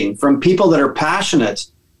funding, from people that are passionate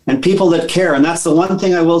and people that care. And that's the one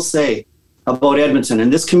thing I will say about Edmonton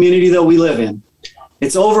and this community that we live in.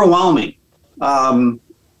 It's overwhelming. And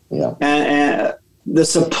the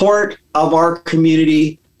support of our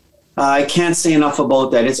community, I can't say enough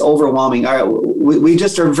about that. It's overwhelming. We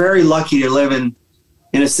just are very lucky to live in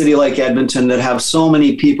a city like Edmonton that have so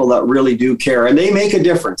many people that really do care, and they make a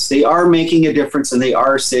difference. They are making a difference, and they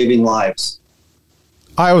are saving lives.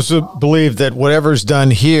 I also believe that whatever's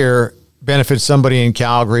done here benefits somebody in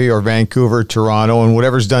Calgary or Vancouver, Toronto, and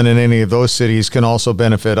whatever's done in any of those cities can also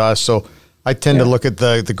benefit us. So I tend to look at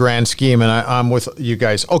the grand scheme, and I'm with you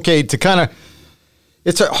guys. Okay,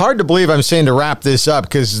 it's hard to believe I'm saying to wrap this up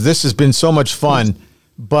because this has been so much fun,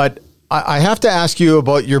 but I have to ask you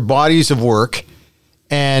about your bodies of work.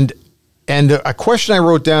 And a question I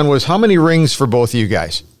wrote down was, how many rings for both of you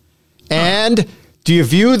guys? And do you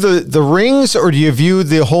view the rings, or do you view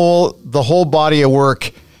the whole body of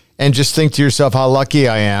work and just think to yourself how lucky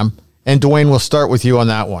I am? And Dwayne, we'll start with you on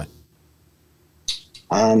that one.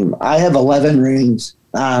 I have 11 rings.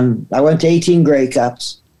 I went to 18 Grey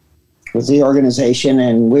Cups with the organization,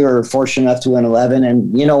 and we were fortunate enough to win 11.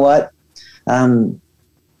 And you know what?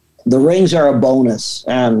 The rings are a bonus.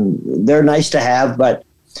 They're nice to have, but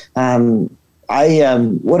I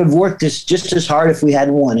would have worked just as hard if we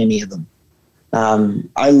hadn't won any of them.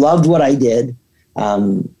 I loved what I did.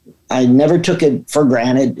 I never took it for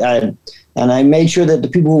granted, and I made sure that the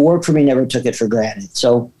people who work for me never took it for granted.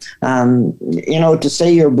 So, to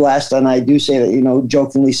say you're blessed, and I do say that,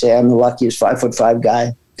 jokingly say I'm the luckiest 5'5"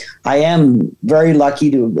 guy. I am very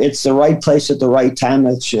lucky it's the right place at the right time.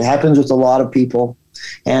 It happens with a lot of people.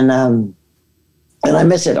 And I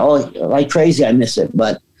miss it. Like crazy, I miss it.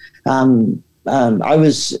 But I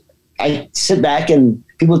sit back and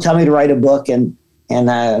people tell me to write a book, and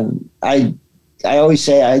I always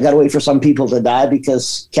say I got to wait for some people to die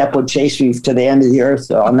because Kep would chase me to the end of the earth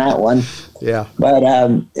on that one. Yeah. But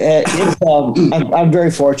I'm very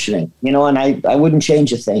fortunate, and I wouldn't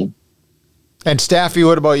change a thing. And Staffy,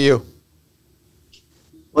 what about you?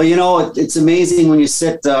 Well, it's amazing when you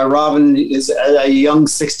sit. Robin is a young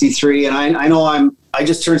 63, and I know I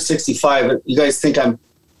just turned 65. You guys think I'm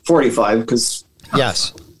 45 because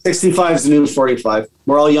yes, 65 is the new 45.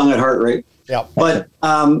 We're all young at heart, right? Yeah. But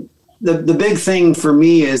the big thing for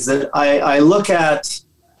me is that I look at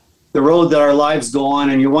the road that our lives go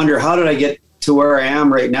on, and you wonder, how did I get to where I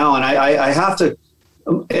am right now? And I have to.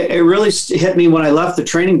 It really hit me when I left the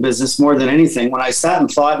training business more than anything. When I sat and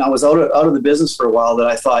thought, and I was out of the business for a while, that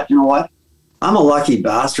I thought, you know what? I'm a lucky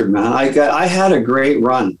bastard, man. I had a great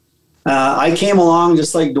run. I came along,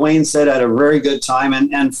 just like Dwayne said, at a very good time.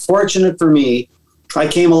 And fortunate for me, I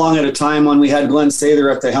came along at a time when we had Glenn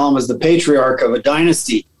Sather at the helm as the patriarch of a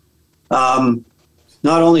dynasty. Not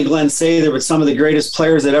only Glenn Sather, but some of the greatest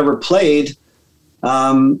players that ever played.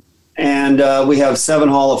 And we have 7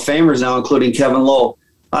 Hall of Famers now, including Kevin Lowe.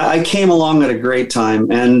 I came along at a great time.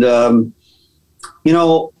 And,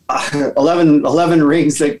 11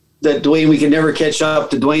 rings that Dwayne, we could never catch up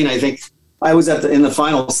to Dwayne. I think I was in the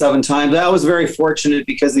final 7 times. I was very fortunate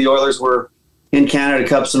because the Oilers were in Canada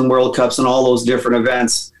Cups and World Cups and all those different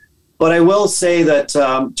events. But I will say that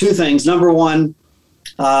 2 things. Number one,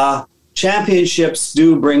 championships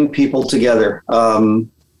do bring people together.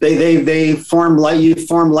 They form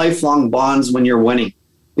lifelong bonds when you're winning,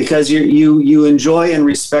 because you enjoy and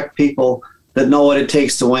respect people that know what it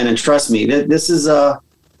takes to win. And trust me, this is a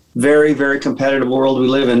very, very competitive world we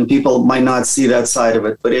live in. People might not see that side of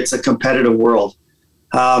it, but it's a competitive world.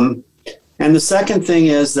 And the second thing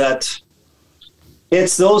is that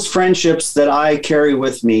it's those friendships that I carry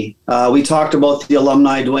with me. We talked about the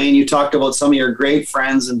alumni, Dwayne. You talked about some of your great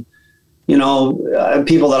friends and,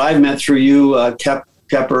 people that I've met through you,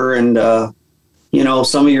 Kepper and,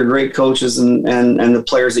 some of your great coaches and the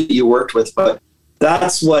players that you worked with. But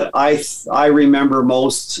that's what I remember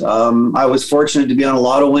most. I was fortunate to be on a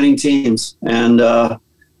lot of winning teams, and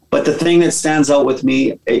But the thing that stands out with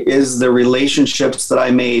me is the relationships that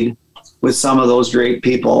I made with some of those great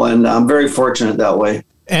people. And I'm very fortunate that way.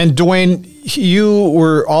 And Dwayne, you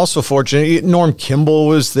were also fortunate. Norm Kimball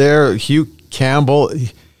was there, Hugh Campbell.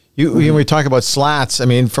 When we talk about slats, I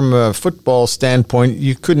mean, from a football standpoint,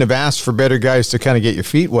 you couldn't have asked for better guys to kind of get your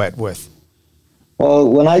feet wet with. Well,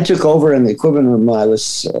 when I took over in the equipment room, I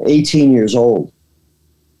was 18 years old.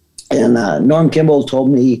 And Norm Kimball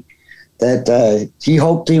told me that he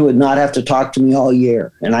hoped he would not have to talk to me all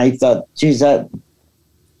year. And I thought, geez, I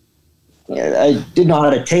didn't know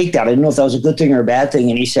how to take that. I didn't know if that was a good thing or a bad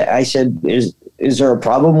thing. And I said, is there a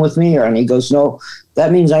problem with me? And he goes, no,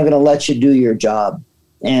 that means I'm going to let you do your job.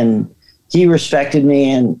 And he respected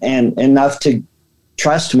me and enough to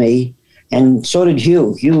trust me. And so did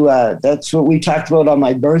Hugh. Hugh, that's what we talked about on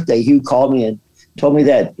my birthday. Hugh called me and told me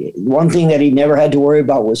that one thing that he never had to worry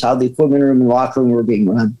about was how the equipment room and locker room were being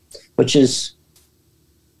run, which is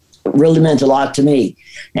really meant a lot to me.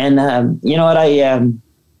 And you know what? I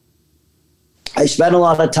spent a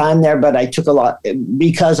lot of time there, but I took a lot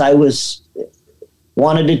because I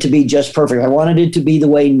wanted it to be just perfect. I wanted it to be the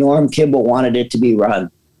way Norm Kimball wanted it to be run.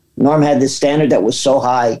 Norm had this standard that was so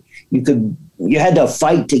high, you had to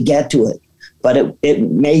fight to get to it, but it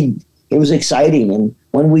was exciting. And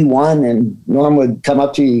when we won, and Norm would come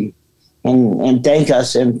up to you and thank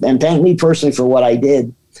us and thank me personally for what I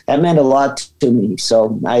did, that meant a lot to me.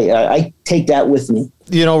 So I take that with me.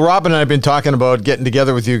 You know, Rob and I have been talking about getting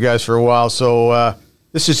together with you guys for a while. So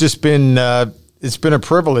this has just been it's been a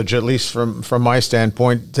privilege, at least from my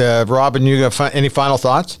standpoint. Robin, you got any final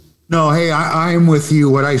thoughts? No, hey, I'm with you.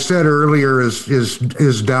 What I said earlier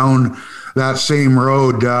is down that same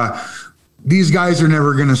road. These guys are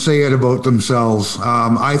never going to say it about themselves.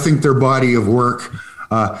 I think their body of work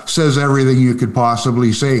says everything you could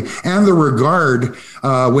possibly say. And the regard,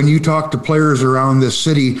 when you talk to players around this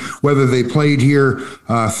city, whether they played here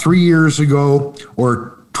 3 years ago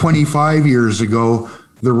or 25 years ago,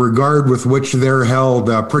 the regard with which they're held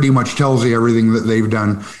pretty much tells you everything that they've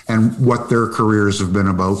done and what their careers have been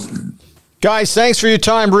about. Guys, thanks for your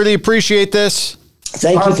time. Really appreciate this.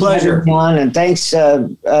 Thank you, pleasure, John, and thanks for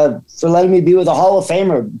letting me be with a Hall of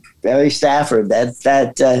Famer, Barrie Stafford.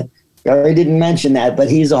 That I didn't mention that, but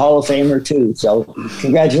he's a Hall of Famer too. So,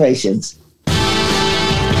 congratulations.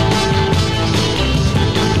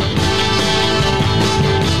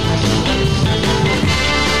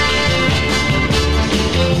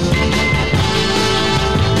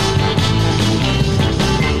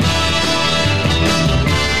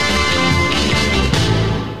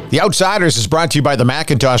 The Outsiders is brought to you by the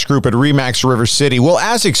Macintosh Group at RE/MAX River City. Well,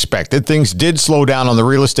 as expected, things did slow down on the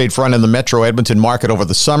real estate front in the Metro Edmonton market over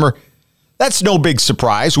the summer. That's no big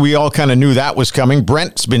surprise. We all kind of knew that was coming.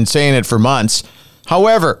 Brent's been saying it for months.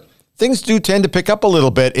 However, things do tend to pick up a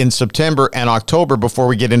little bit in September and October before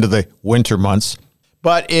we get into the winter months.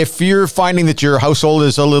 But if you're finding that your household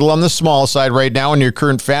is a little on the small side right now and your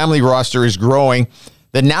current family roster is growing,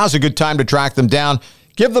 then now's a good time to track them down.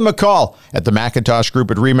 Give them a call at the Macintosh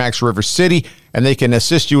Group at RE/MAX River City, and they can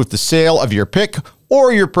assist you with the sale of your pick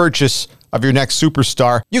or your purchase of your next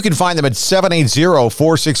superstar. You can find them at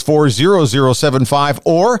 780-464-0075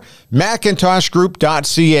 or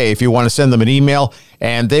macintoshgroup.ca if you want to send them an email,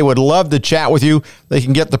 and they would love to chat with you. They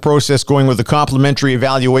can get the process going with a complimentary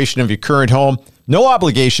evaluation of your current home. No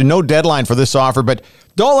obligation, no deadline for this offer, but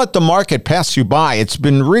don't let the market pass you by. It's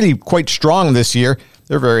been really quite strong this year.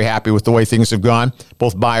 They're very happy with the way things have gone,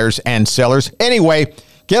 both buyers and sellers. Anyway,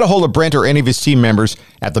 get a hold of Brent or any of his team members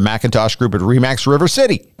at the Macintosh Group at RE/MAX River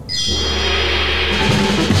City.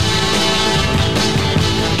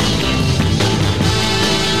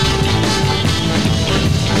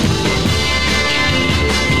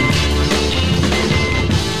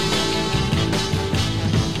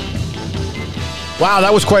 Wow,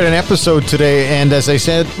 that was quite an episode today. And as I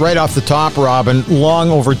said right off the top, Robin,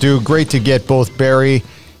 long overdue. Great to get both Barrie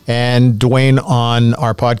and Dwayne on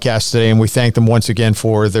our podcast today. And we thank them once again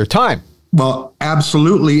for their time. Well,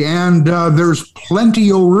 absolutely. And there's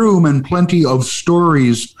plenty of room and plenty of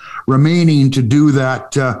stories remaining to do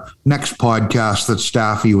that next podcast that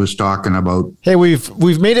Staffy was talking about. Hey,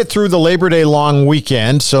 we've made it through the Labor Day long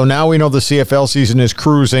weekend. So now we know the CFL season is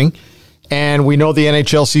cruising. And we know the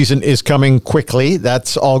NHL season is coming quickly.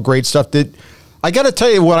 That's all great stuff. I got to tell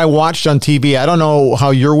you what I watched on TV. I don't know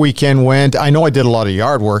how your weekend went. I know I did a lot of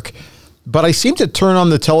yard work, but I seemed to turn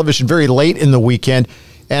on the television very late in the weekend,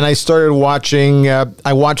 and I started watching.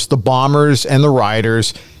 I watched the Bombers and the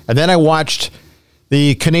Riders, and then I watched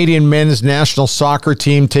the Canadian men's national soccer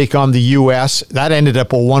team take on the U.S. That ended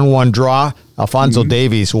up a 1-1 draw. Alphonso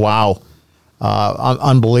Davies, wow,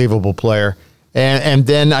 unbelievable player. And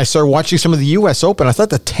then I started watching some of the U.S. Open. I thought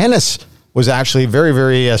the tennis was actually very,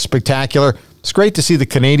 very spectacular. It's great to see the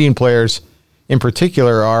Canadian players in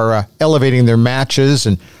particular are elevating their matches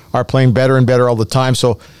and are playing better and better all the time.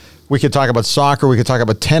 So we could talk about soccer, we could talk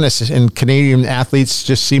about tennis, and Canadian athletes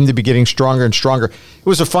just seem to be getting stronger and stronger. It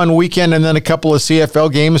was a fun weekend, and then a couple of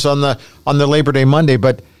CFL games on the Labor Day Monday.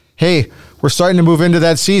 But hey, we're starting to move into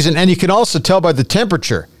that season, and you can also tell by the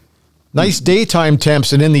temperature. Nice daytime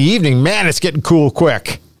temps, and in the evening, man, it's getting cool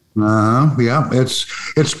quick. Yeah, it's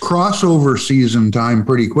crossover season time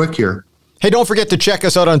pretty quick here. Hey, don't forget to check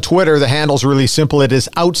us out on Twitter. The handle's really simple. It is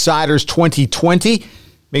Outsiders2020.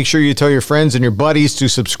 Make sure you tell your friends and your buddies to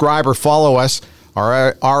subscribe or follow us.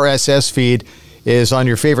 Our RSS feed is on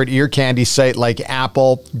your favorite ear candy site like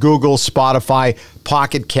Apple, Google, Spotify,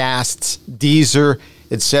 Pocket Casts, Deezer,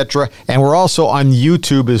 etc. And we're also on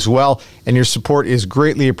YouTube as well, and your support is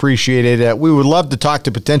greatly appreciated. We would love to talk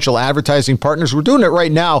to potential advertising partners. We're doing it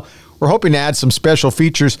right now. We're hoping to add some special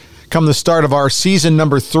features come the start of our season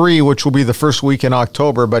number 3, which will be the first week in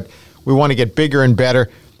October, but we want to get bigger and better.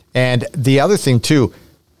 And the other thing, too,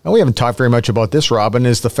 and we haven't talked very much about this, Robin,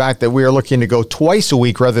 is the fact that we are looking to go twice a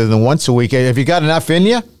week rather than once a week. Have you got enough in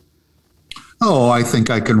you? Oh, I think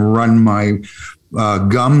I can run my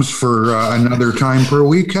gums for another time per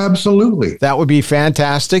week. Absolutely. That would be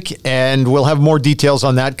fantastic, and we'll have more details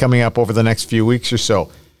on that coming up over the next few weeks or so.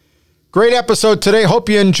 Great episode today. Hope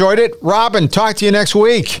you enjoyed it. Robin, talk to you next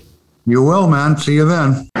week. You will, man. See you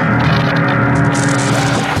then.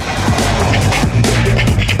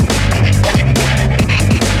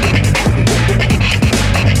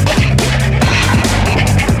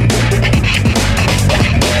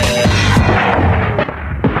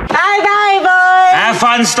 Have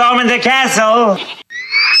fun storming the castle.